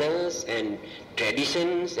on manners and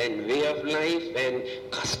traditions and way of life and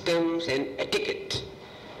customs and etiquette.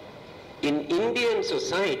 In Indian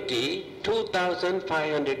society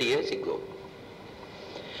 2,500 years ago.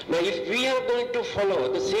 Now if we are going to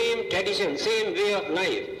follow the same tradition, same way of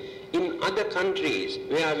life in other countries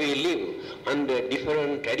where we live under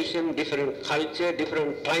different tradition, different culture,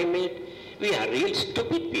 different climate, we are real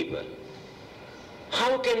stupid people.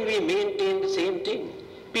 How can we maintain the same thing?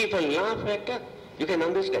 People laugh at us. You can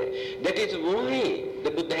understand. That is why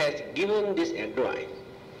the Buddha has given this advice.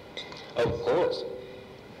 Of course,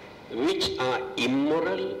 which are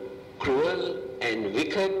immoral, cruel, and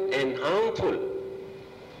wicked and harmful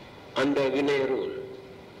under Vinaya rule.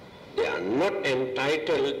 They are not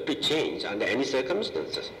entitled to change under any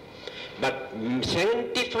circumstances. But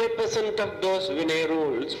 75% of those Vinaya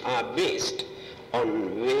rules are based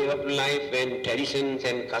on way of life and traditions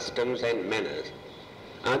and customs and manners.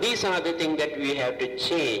 These are the things that we have to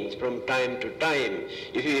change from time to time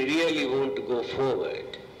if we really want to go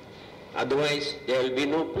forward. Otherwise, there will be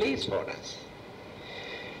no place for us.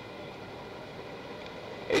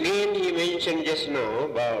 Again, he mentioned just now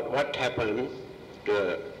about what happened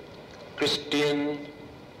to a Christian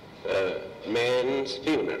man's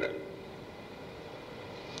funeral.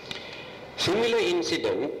 Similar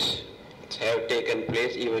incidents have taken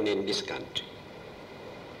place even in this country.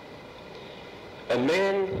 A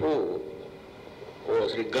man who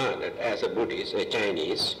was regarded as a Buddhist, a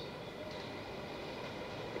Chinese,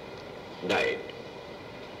 died.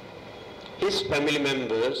 His family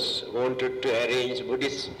members wanted to arrange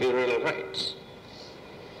Buddhist funeral rites.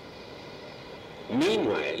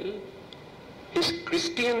 Meanwhile, his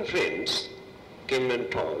Christian friends came and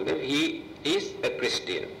told him he is a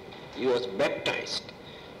Christian. He was baptized.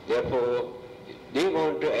 Therefore, they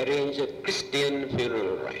want to arrange a Christian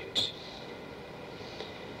funeral rite.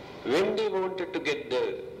 When they wanted to get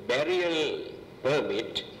the burial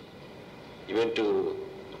permit, he went to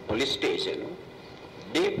police station,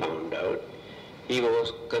 they found out he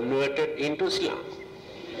was converted into Islam.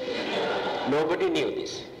 Nobody knew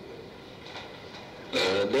this.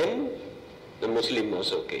 Then the Muslim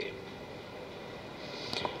was okay.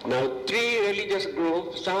 Now 3 religious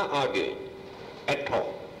groups are arguing at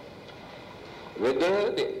home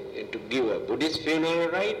whether they to give a Buddhist funeral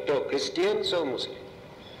rite or Christians or Muslims.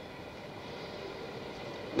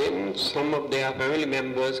 Then some of their family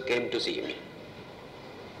members came to see me.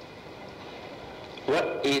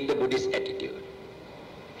 What is the Buddhist attitude?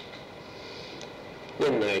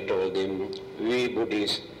 Then I told them, we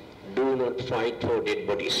Buddhists do not fight for dead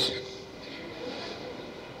bodies.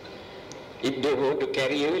 If they want to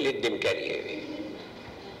carry away, let them carry away.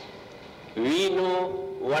 We know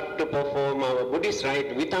what to perform our Buddhist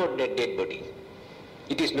rite without that dead body.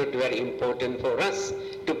 It is not very important for us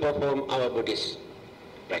to perform our Buddhist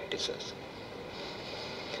practices.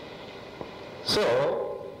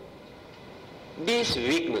 So, these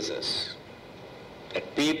weaknesses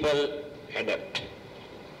that people adopt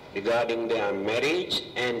regarding their marriage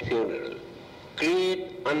and funeral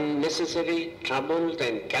create unnecessary troubles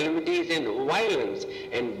and calamities and violence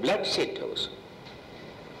and bloodshed also.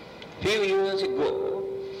 Few years ago,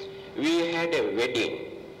 we had a wedding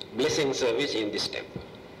blessing service in this temple.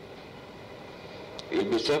 You'll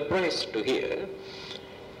be surprised to hear,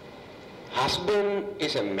 husband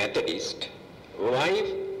is a Methodist, wife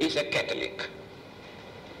is a Catholic.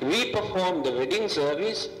 We perform the wedding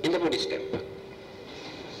service in the Buddhist temple.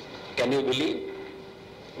 Can you believe?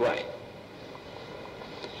 Why?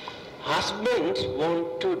 husbands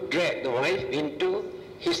want to drag the wife into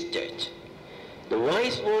his church. The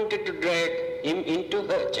wife wanted to drag him into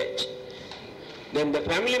her church. Then the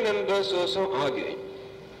family members also arguing.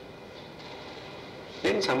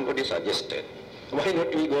 Then somebody suggested, why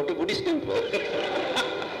not we go to Buddhist temple?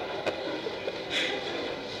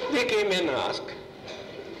 They came and asked.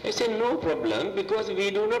 I said, no problem, because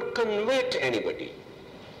we do not convert anybody.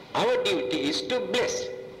 Our duty is to bless.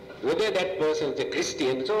 Whether that person is a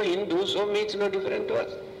Christian or Hindu, so makes no difference to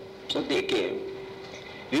us. So they came.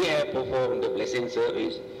 We have performed the blessing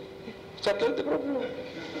service, settled the problem.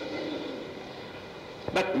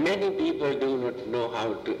 But many people do not know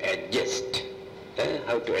how to adjust,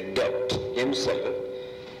 how to adapt themselves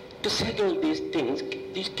to settle these things.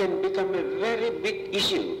 This can become a very big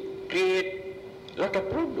issue, create a lot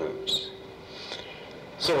of problems.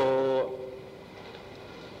 So,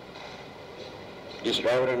 this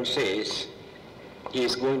Reverend says he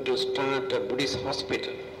is going to start a Buddhist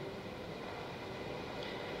hospital.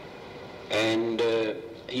 And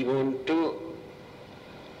he wants to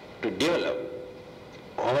develop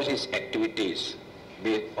all his activities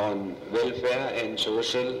based on welfare and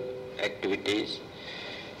social activities.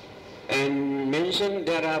 And mentioned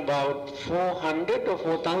there are about 400 or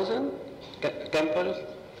 4,000 temples,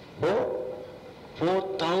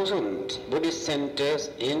 4,000 Buddhist centers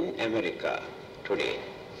in America today.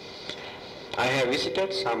 I have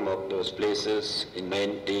visited some of those places in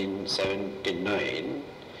 1979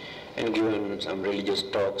 and given some religious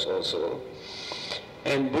talks also.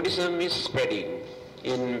 And Buddhism is spreading.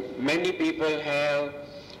 Many people have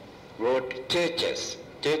wrote churches.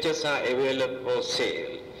 Churches are available for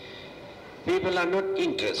sale. People are not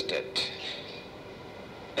interested.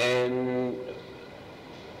 And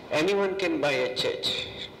anyone can buy a church.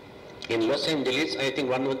 In Los Angeles, I think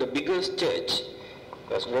one of the biggest church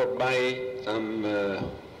was bought by some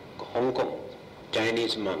Hong Kong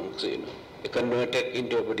Chinese monks, They converted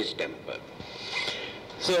into a Buddhist temple.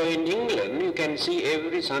 So in England, you can see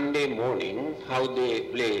every Sunday morning how they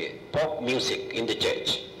play pop music in the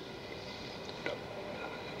church,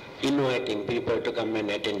 inviting people to come and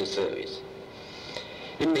attend the service.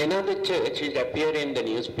 In another church which appeared in the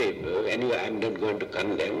newspaper, anyway I'm not going to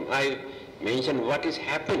condemn, I mentioned what is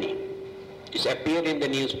happening. It appeared in the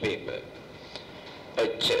newspaper. A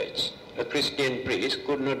church, a Christian priest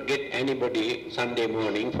could not get anybody Sunday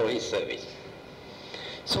morning for his service.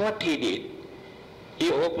 So what he did,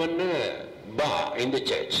 he opened a bar in the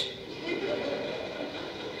church.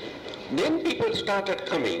 Then people started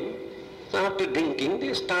coming. After drinking,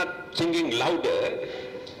 they start singing louder,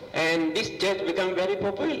 and this church became very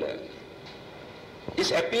popular.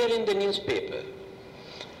 This appeared in the newspaper.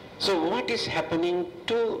 So what is happening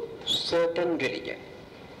to certain religion?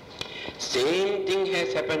 Same thing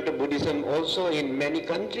has happened to Buddhism also in many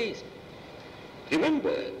countries.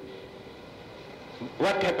 Remember,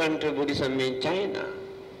 what happened to Buddhism in China,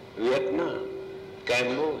 Vietnam,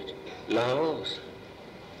 Cambodia, Laos,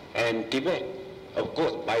 and Tibet? Of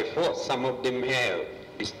course, by force, some of them have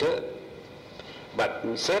disturbed. But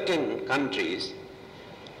in certain countries,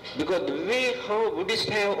 because the way how Buddhists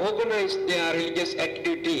have organized their religious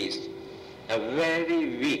activities are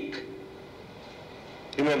very weak.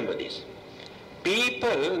 Remember this.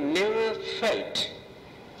 People never felt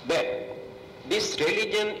that this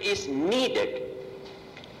religion is needed,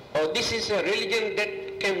 or this is a religion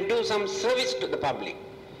that can do some service to the public.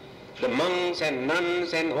 The monks and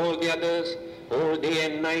nuns and all the others, all day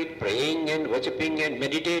and night praying and worshipping and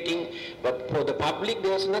meditating, but for the public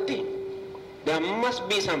there was nothing. There must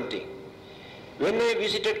be something. When I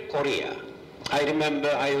visited Korea, I remember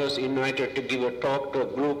I was invited to give a talk to a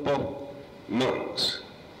group of monks.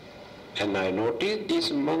 And I noticed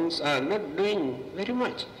these monks are not doing very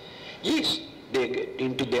much. Yes, they get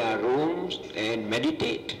into their rooms and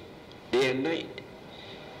meditate day and night.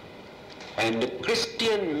 And the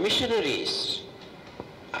Christian missionaries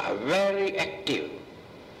are very active,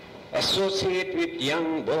 associate with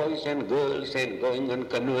young boys and girls and going on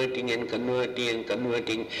converting and converting and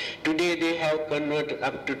converting. Today they have converted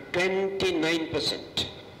up to 29%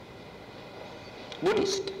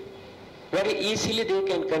 Buddhist. Very easily they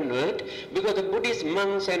can convert because the Buddhist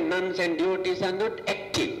monks and nuns and devotees are not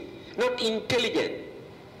active, not intelligent.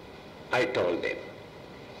 I told them,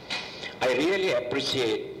 I really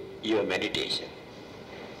appreciate your meditation.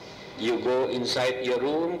 You go inside your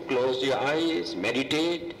room, close your eyes,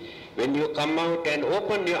 meditate. When you come out and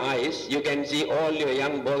open your eyes, you can see all your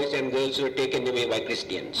young boys and girls who are taken away by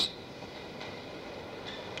Christians.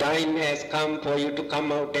 Time has come for you to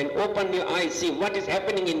come out and open your eyes, see what is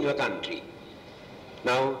happening in your country.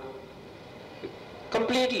 Now,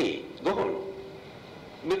 completely gone.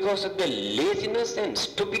 because of the laziness and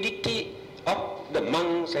stupidity of the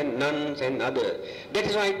monks and nuns and others. That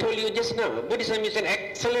is why I told you just now, Buddhism is an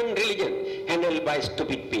excellent religion handled by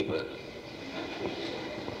stupid people.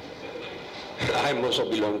 I also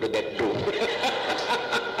belong to that group.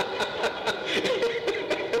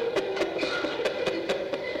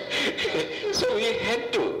 So we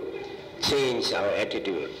had to change our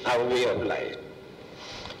attitude, our way of life.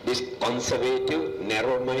 This conservative,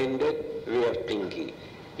 narrow-minded way of thinking.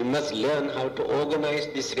 We must learn how to organize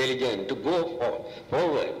this religion to go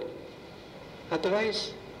forward.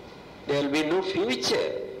 Otherwise, there will be no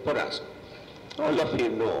future for us. All of you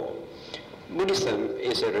know, Buddhism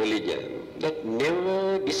is a religion that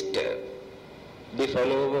never disturbs the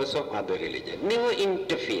followers of other religions, never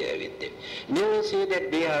interfere with them, never say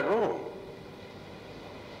that they are wrong.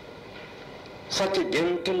 Such a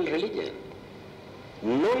gentle religion.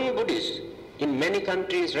 Non-Buddhists in many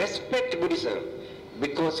countries respect Buddhism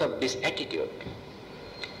because of this attitude.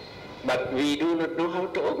 But we do not know how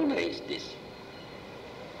to organize this.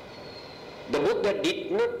 The Buddha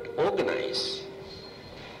did not organize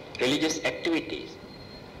religious activities.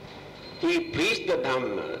 He preached the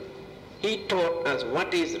Dhamma. He taught us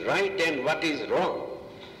what is right and what is wrong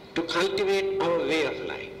to cultivate our way of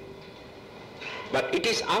life. But it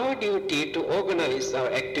is our duty to organize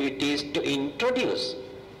our activities to introduce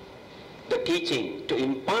the teaching, to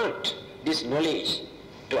impart this knowledge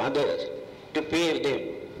to others, to pave them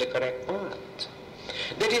the correct path.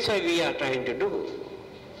 That is what we are trying to do.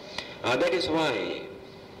 That is why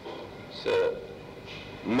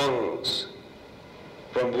monks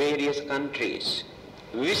from various countries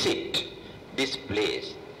visit this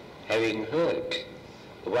place, having heard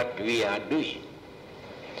what we are doing.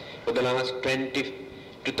 For the last 20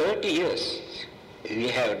 to 30 years, we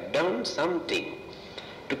have done something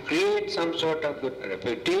to create some sort of good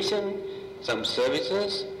reputation, some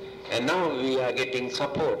services, and now we are getting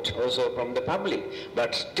support also from the public.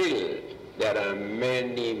 But still, there are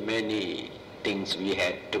many, many things we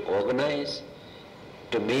had to organize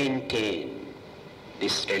to maintain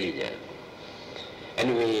this religion.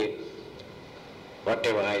 Anyway,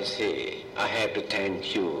 whatever I say, I have to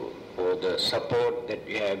thank you for the support that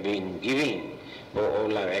you have been giving for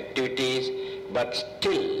all our activities, but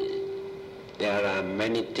still there are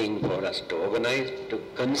many things for us to organize, to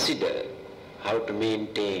consider how to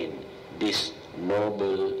maintain this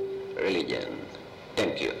noble religion.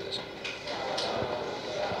 Thank you.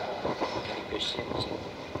 Any questions?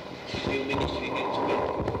 Few minutes we can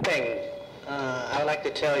speak. I would like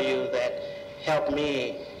to tell you that helped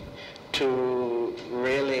me to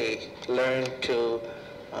really learn to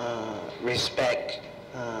respect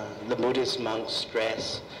the Buddhist monks'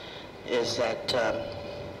 dress is that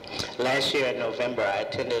last year in November I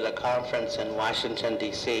attended a conference in Washington,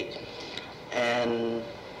 D.C. and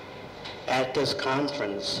at this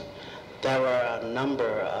conference there were a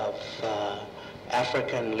number of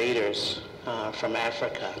African leaders from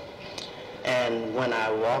Africa. And when I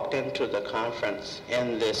walked into the conference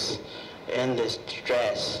in this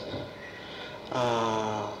dress,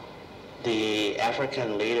 the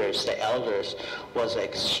African leaders, the elders, was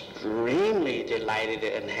extremely delighted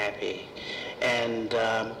and happy. And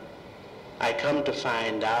I come to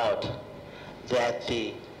find out that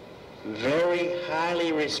the very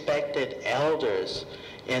highly respected elders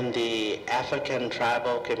in the African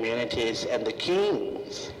tribal communities and the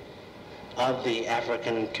kings of the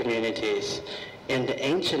African communities in the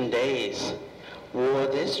ancient days wore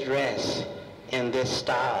this dress in this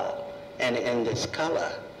style and in this color.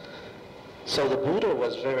 So the Buddha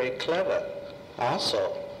was very clever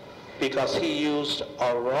also because he used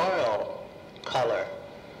a royal color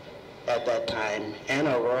at that time and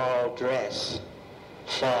a royal dress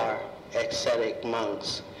for ascetic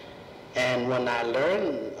monks. And when I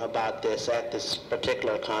learned about this at this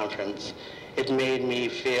particular conference, it made me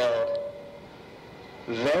feel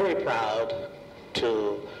very proud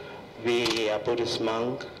to be a Buddhist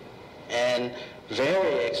monk and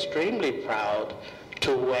very extremely proud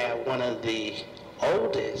to wear one of the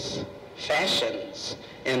oldest fashions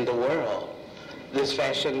in the world. This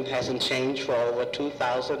fashion hasn't changed for over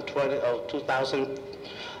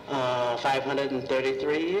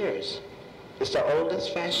 2,533 years. It's the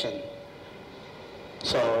oldest fashion.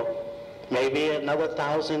 So maybe another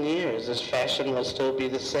 1,000 years, this fashion will still be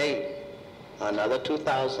the same. Another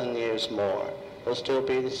 2,000 years more will still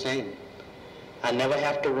be the same. I never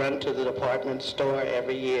have to run to the department store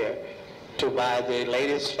every year to buy the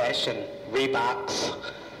latest fashion, Reeboks,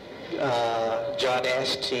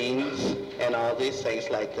 Jordache jeans, and all these things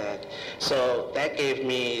like that. So that gave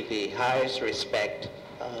me the highest respect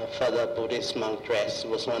for the Buddhist monk dress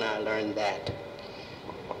was when I learned that.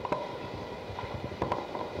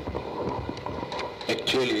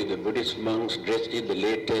 Actually, the Buddhist monks dress in the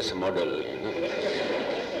latest model.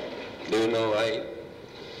 Do you know why?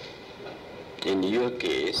 In your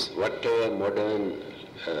case, whatever modern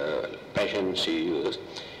fashions you use,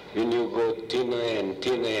 when you go thinner and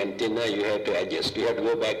thinner and thinner, you have to adjust. You have to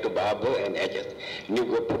go back to barber and adjust. When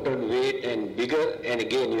you go put on weight and bigger, and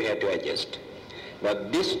again you have to adjust.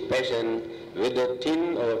 But this fashion, whether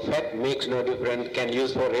thin or fat, makes no difference, can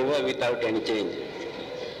use forever without any change.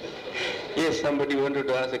 Yes, somebody wanted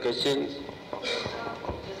to ask a question?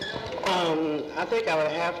 I think I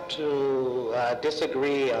would have to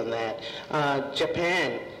disagree on that.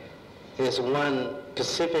 Japan is one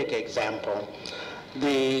specific example.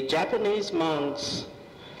 The Japanese monks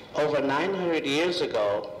over 900 years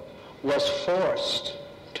ago was forced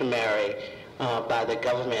to marry by the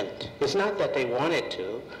government. It's not that they wanted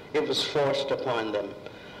to, it was forced upon them.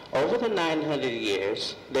 Over the 900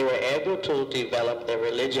 years, they were able to develop their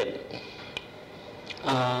religion.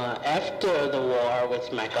 After the war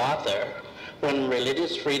with MacArthur, when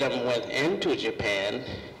religious freedom went into Japan,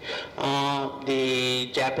 the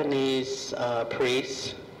Japanese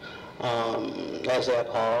priests, as they're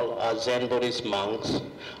called, Zen Buddhist monks,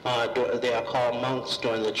 they are called monks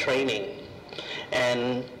during the training.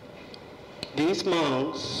 And these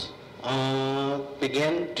monks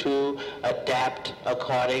began to adapt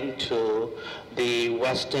according to the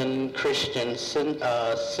Western Christian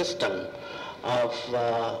system of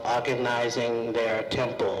organizing their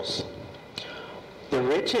temples. The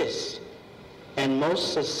richest and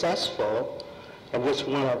most successful, and was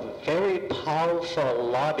one of a very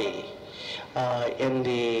powerful lobby in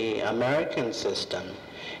the American system,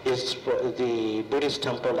 is the Buddhist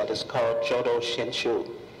temple that is called Jodo Shinshu.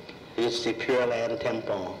 It's the Pure Land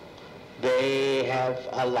Temple. They have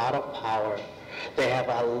a lot of power. They have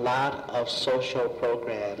a lot of social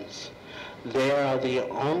programs. They are the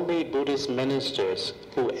only Buddhist ministers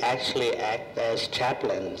who actually act as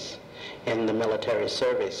chaplains in the military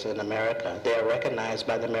service in America. They are recognized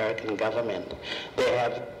by the American government. They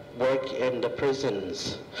have work in the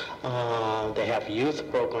prisons. They have youth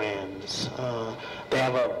programs. They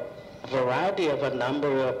have a variety of a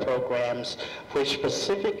number of programs which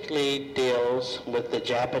specifically deals with the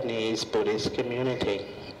Japanese Buddhist community.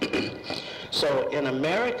 So in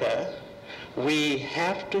America, we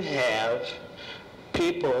have to have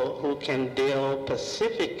people who can deal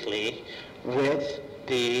specifically with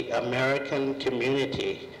the American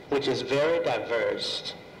community, which is very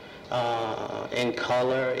diverse in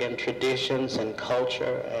color, in traditions, in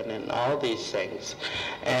culture, and in all these things.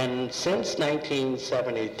 And since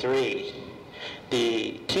 1973,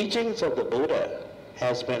 the teachings of the Buddha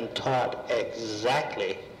has been taught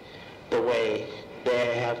exactly the way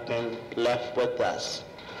they have been left with us.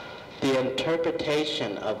 The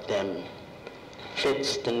interpretation of them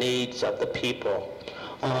fits the needs of the people.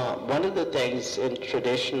 One of the things in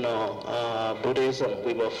traditional Buddhism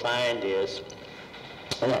we will find is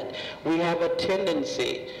that we have a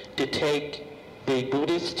tendency to take the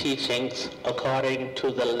Buddhist teachings according to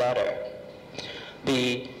the letter.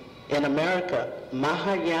 In America,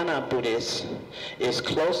 Mahayana Buddhists is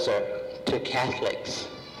closer to Catholics.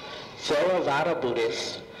 Theravada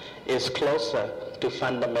Buddhists is closer to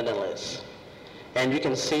fundamentalists. And you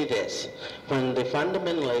can see this. When the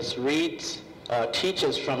fundamentalist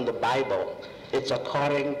teaches from the Bible, it's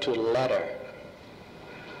according to letter.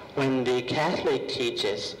 When the Catholic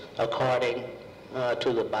teaches according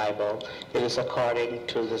to the Bible, it is according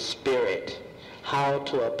to the Spirit, how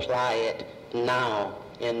to apply it now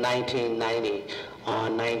in 1990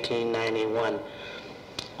 or 1991.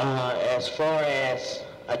 As far as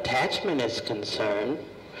attachment is concerned,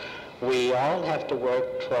 we all have to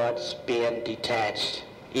work towards being detached.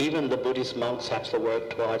 Even the Buddhist monks have to work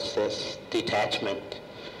towards this detachment.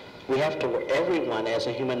 We have to work, everyone as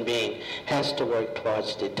a human being has to work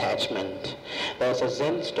towards detachment. There's a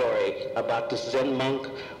Zen story about this Zen monk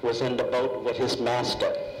was in the boat with his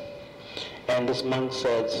master. And this monk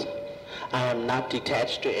says, I am not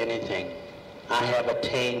detached to anything. I have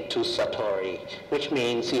attained to Satori, which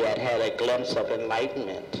means he had had a glimpse of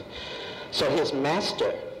enlightenment. So his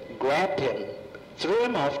master grabbed him, threw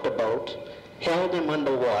him off the boat, held him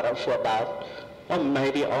underwater for about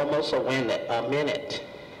maybe almost a minute.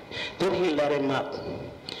 Then he let him up.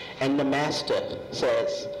 And the master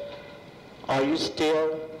says, are you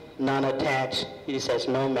still non-attached? He says,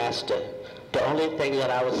 no, master. The only thing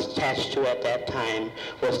that I was attached to at that time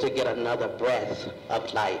was to get another breath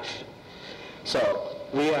of life. So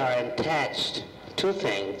we are attached to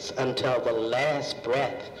things until the last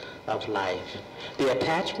breath of life. The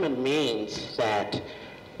attachment means that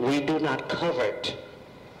we do not covet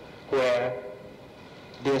where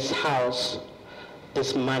this house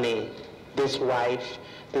this money, this wife,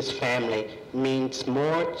 this family means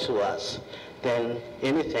more to us than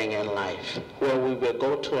anything in life, where we will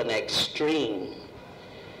go to an extreme,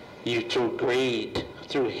 through greed,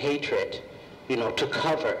 through hatred, to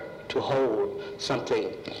cover, to hold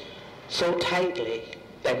something so tightly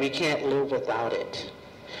that we can't live without it.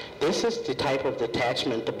 This is the type of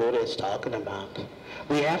detachment the Buddha is talking about.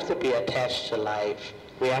 We have to be attached to life.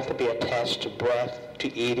 We have to be attached to breath,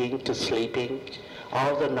 to eating, to sleeping,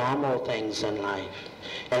 all the normal things in life.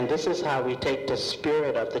 And this is how we take the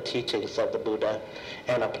spirit of the teachings of the Buddha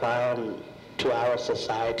and apply them to our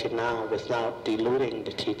society now without diluting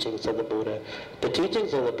the teachings of the Buddha. The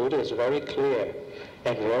teachings of the Buddha is very clear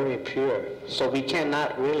and very pure, so we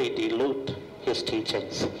cannot really dilute his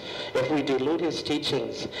teachings. If we dilute his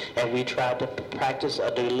teachings and we try to practice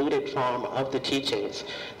a diluted form of the teachings,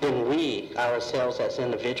 then we ourselves as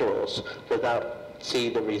individuals without see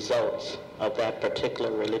the results of that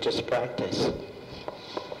particular religious practice.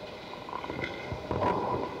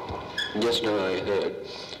 Just now I heard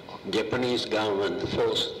Japanese government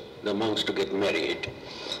forced the monks to get married.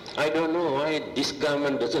 I don't know why this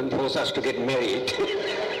government doesn't force us to get married.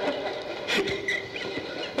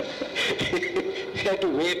 We have to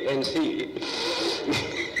wait and see.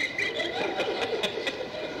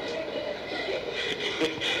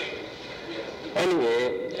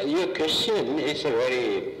 Anyway, your question is a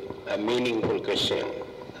very meaningful question.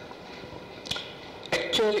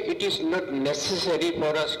 Actually, it is not necessary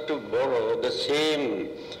for us to borrow the same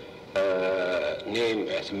name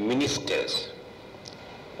as ministers,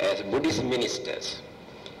 as Buddhist ministers.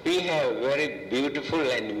 We have very beautiful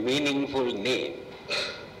and meaningful name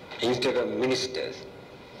instead of ministers.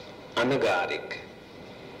 Anagarika.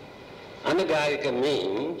 Anagarika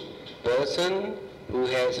means person who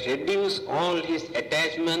has reduced all his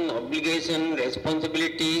attachment, obligation,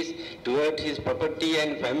 responsibilities toward his property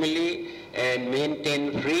and family and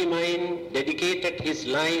maintained free mind, dedicated his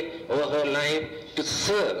life or her life to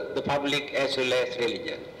serve the public as well as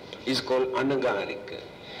religion. Is called anagarika.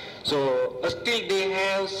 So still they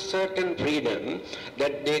have certain freedom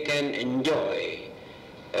that they can enjoy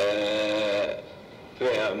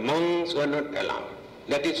where monks were not allowed.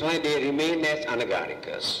 That is why they remain as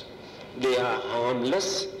anagarikas. They are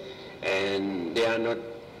harmless and they are not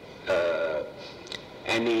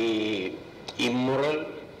any immoral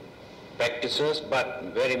practices, but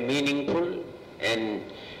very meaningful and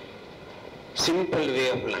simple way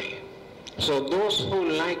of life. So those who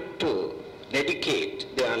like to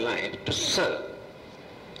dedicate their life to serve,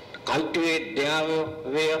 cultivate their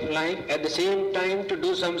way of life, at the same time to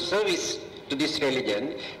do some service to this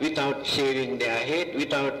religion without shaving their head,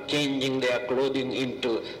 without changing their clothing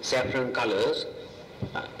into saffron colors,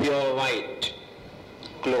 pure white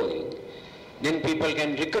clothing, then people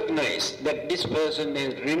can recognize that this person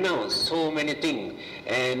has renounced so many things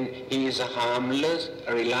and he is a harmless,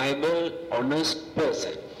 reliable, honest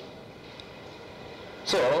person.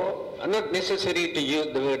 So, not necessary to use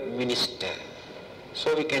the word minister.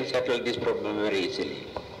 So we can settle this problem very easily.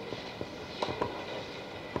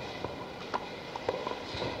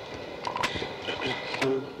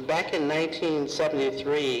 Back in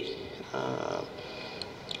 1973,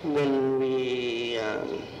 when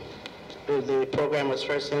the program was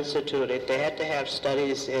first instituted, they had to have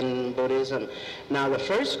studies in Buddhism. Now, the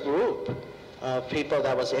first group of people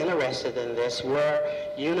that was interested in this were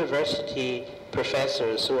university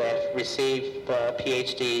professors who have received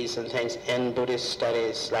PhDs and things in Buddhist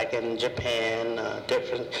studies, like in Japan,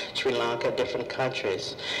 Sri Lanka, different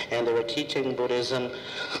countries. And they were teaching Buddhism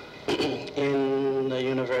in the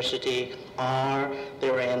university, or they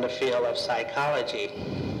were in the field of psychology.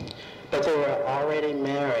 But they were already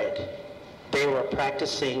married. They were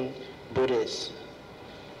practicing Buddhism.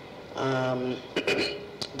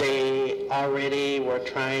 They already were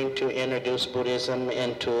trying to introduce Buddhism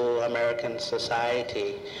into American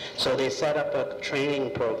society. So they set up a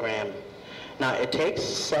training program. Now it takes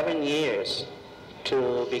 7 years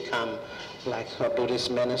to become like a Buddhist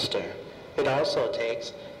minister. It also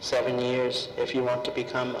takes 7 years if you want to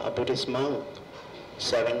become a Buddhist monk.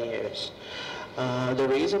 7 years. The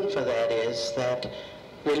reason for that is that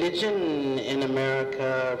religion in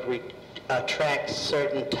America attracts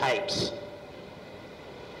certain types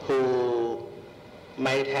who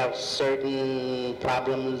might have certain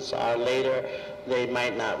problems, or later they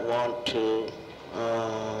might not want to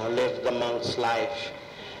live the monk's life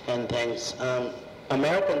and things.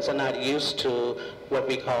 Americans are not used to what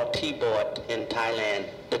we call T-board in Thailand,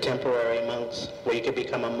 the temporary monks, where you could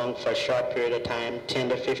become a monk for a short period of time, 10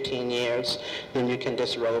 to 15 years, then you can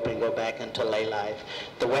disrobe and go back into lay life.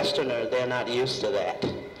 The Westerner, they're not used to that.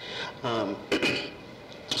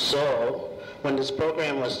 So when this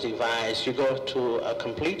program was devised, you go to a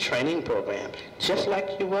complete training program, just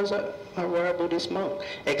like you were a Buddhist monk,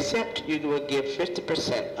 except you would give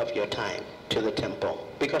 50% of your time to the temple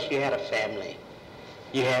because you had a family.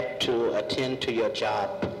 You had to attend to your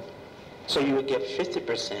job. So you would give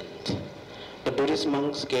 50%. The Buddhist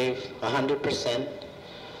monks gave 100%.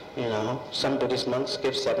 Some Buddhist monks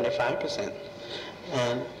give 75%.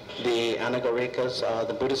 And the Anagarikas,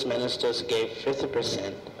 the Buddhist ministers, gave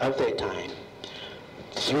 50% of their time.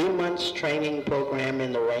 3 months training program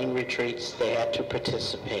in the rain retreats, they had to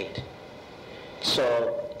participate.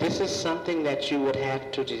 So this is something that you would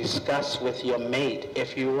have to discuss with your mate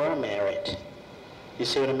if you were married. You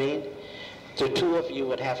see what I mean? The two of you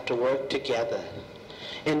would have to work together.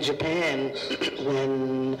 In Japan,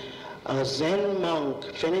 when a Zen monk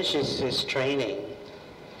finishes his training,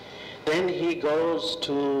 then he goes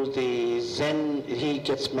to the Zen, he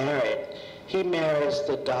gets married. He marries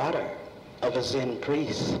the daughter of a Zen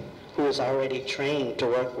priest who is already trained to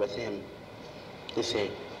work with him, you see.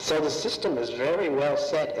 So the system is very well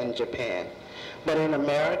set in Japan. But in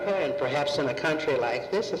America, and perhaps in a country like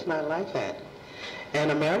this, it's not like that. And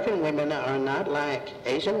American women are not like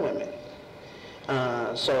Asian women.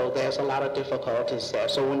 So there's a lot of difficulties there.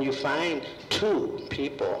 So when you find two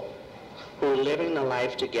people who are living a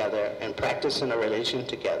life together and practicing a religion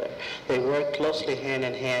together, they work closely hand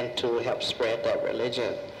in hand to help spread that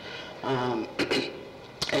religion.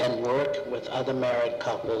 And work with other married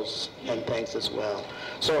couples and things as well.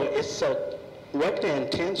 So it's a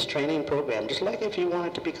intense training program, just like if you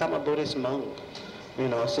wanted to become a Buddhist monk.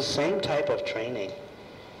 It's the same type of training.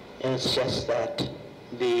 And it's just that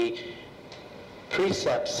the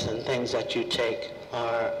precepts and things that you take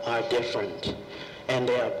are different. And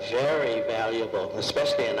they are very valuable,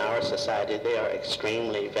 especially in our society. They are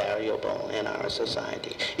extremely valuable in our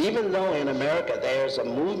society. Even though in America there's a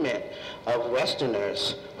movement of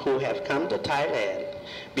Westerners who have come to Thailand,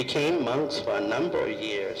 became monks for a number of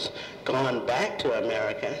years, gone back to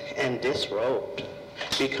America and disrobed,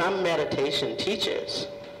 become meditation teachers.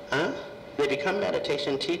 They become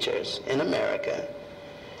meditation teachers in America.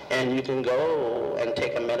 And you can go and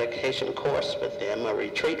take a meditation course with them, a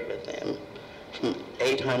retreat with them, from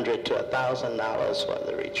 $800 to $1,000 for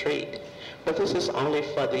the retreat. But this is only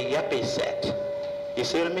for the yuppie set. You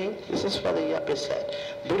see what I mean? This is for the yuppie set.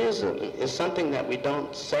 Buddhism is something that we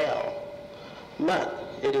don't sell,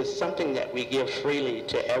 but it is something that we give freely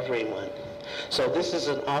to everyone. So this is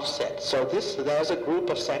an offset. So there's a group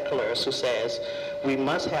of secularists who says we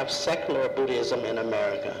must have secular Buddhism in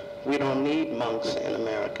America. We don't need monks in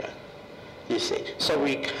America, you see. So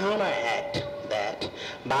we counteract that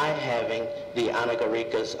by having the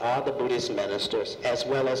Anagarikas, or the Buddhist ministers, as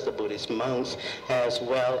well as the Buddhist monks, as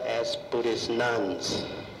well as Buddhist nuns.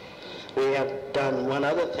 We have done one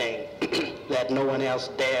other thing that no one else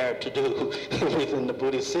dared to do within the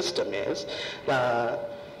Buddhist system is,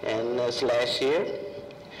 and this last year,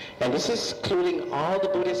 and this is including all the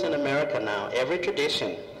Buddhists in America now, every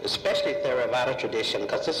tradition, especially Theravada tradition,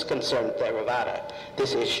 because this concerns Theravada,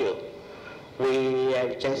 this issue. We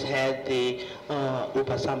have just had the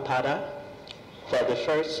Upasampada for the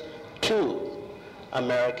first 2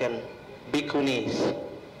 American bhikkhunis.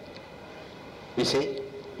 You see,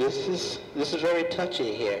 this is very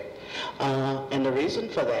touchy here. And the reason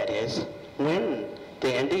for that is when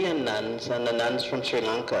the Indian nuns and the nuns from Sri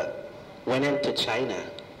Lanka went into China,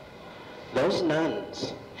 those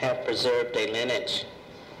nuns have preserved their lineage.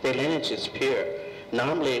 Their lineage is pure.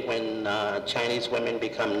 Normally when Chinese women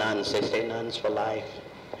become nuns, they stay nuns for life.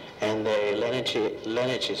 And their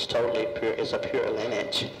lineage is totally pure, is a pure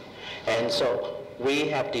lineage. And so we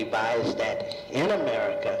have devised that in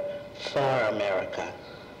America, for America.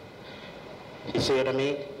 You see what I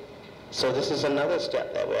mean? So this is another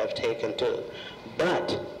step that we have taken too.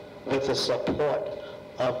 But with the support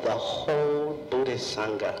of the whole Buddhist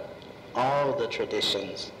Sangha, all the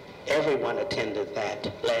traditions, everyone attended that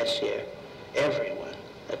last year. Everyone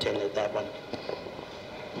attended that one.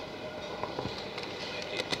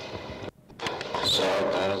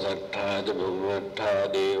 Sata sattha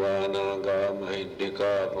bhumvattha devanaga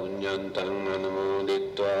mahiddhika punyantang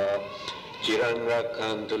anumoditva chiran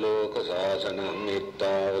rakhantu loka sasanam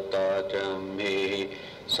nittavata me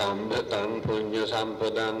sambhatang punya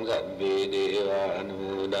sampadang sabbe deva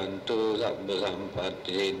anumodantu sabba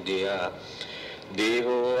sampatti siddhya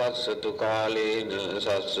devo assatu kalena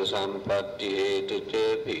sassa sampatti hetu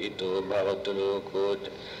ce pito bhavatu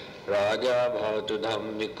lokot Raja bhavatu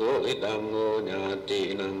dhammiko idango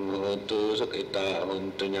jnati nangotu sukita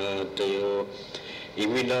huntu jnatayo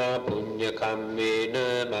ඉමිනා පුඤ්ඤ කම්මේන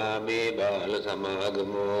මාමේ බාල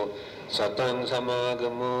සමාගමෝ සතං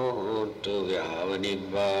සමාගමෝ හෝතු යාව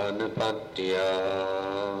නිබ්බාන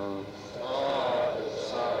පත්‍ත්‍යා.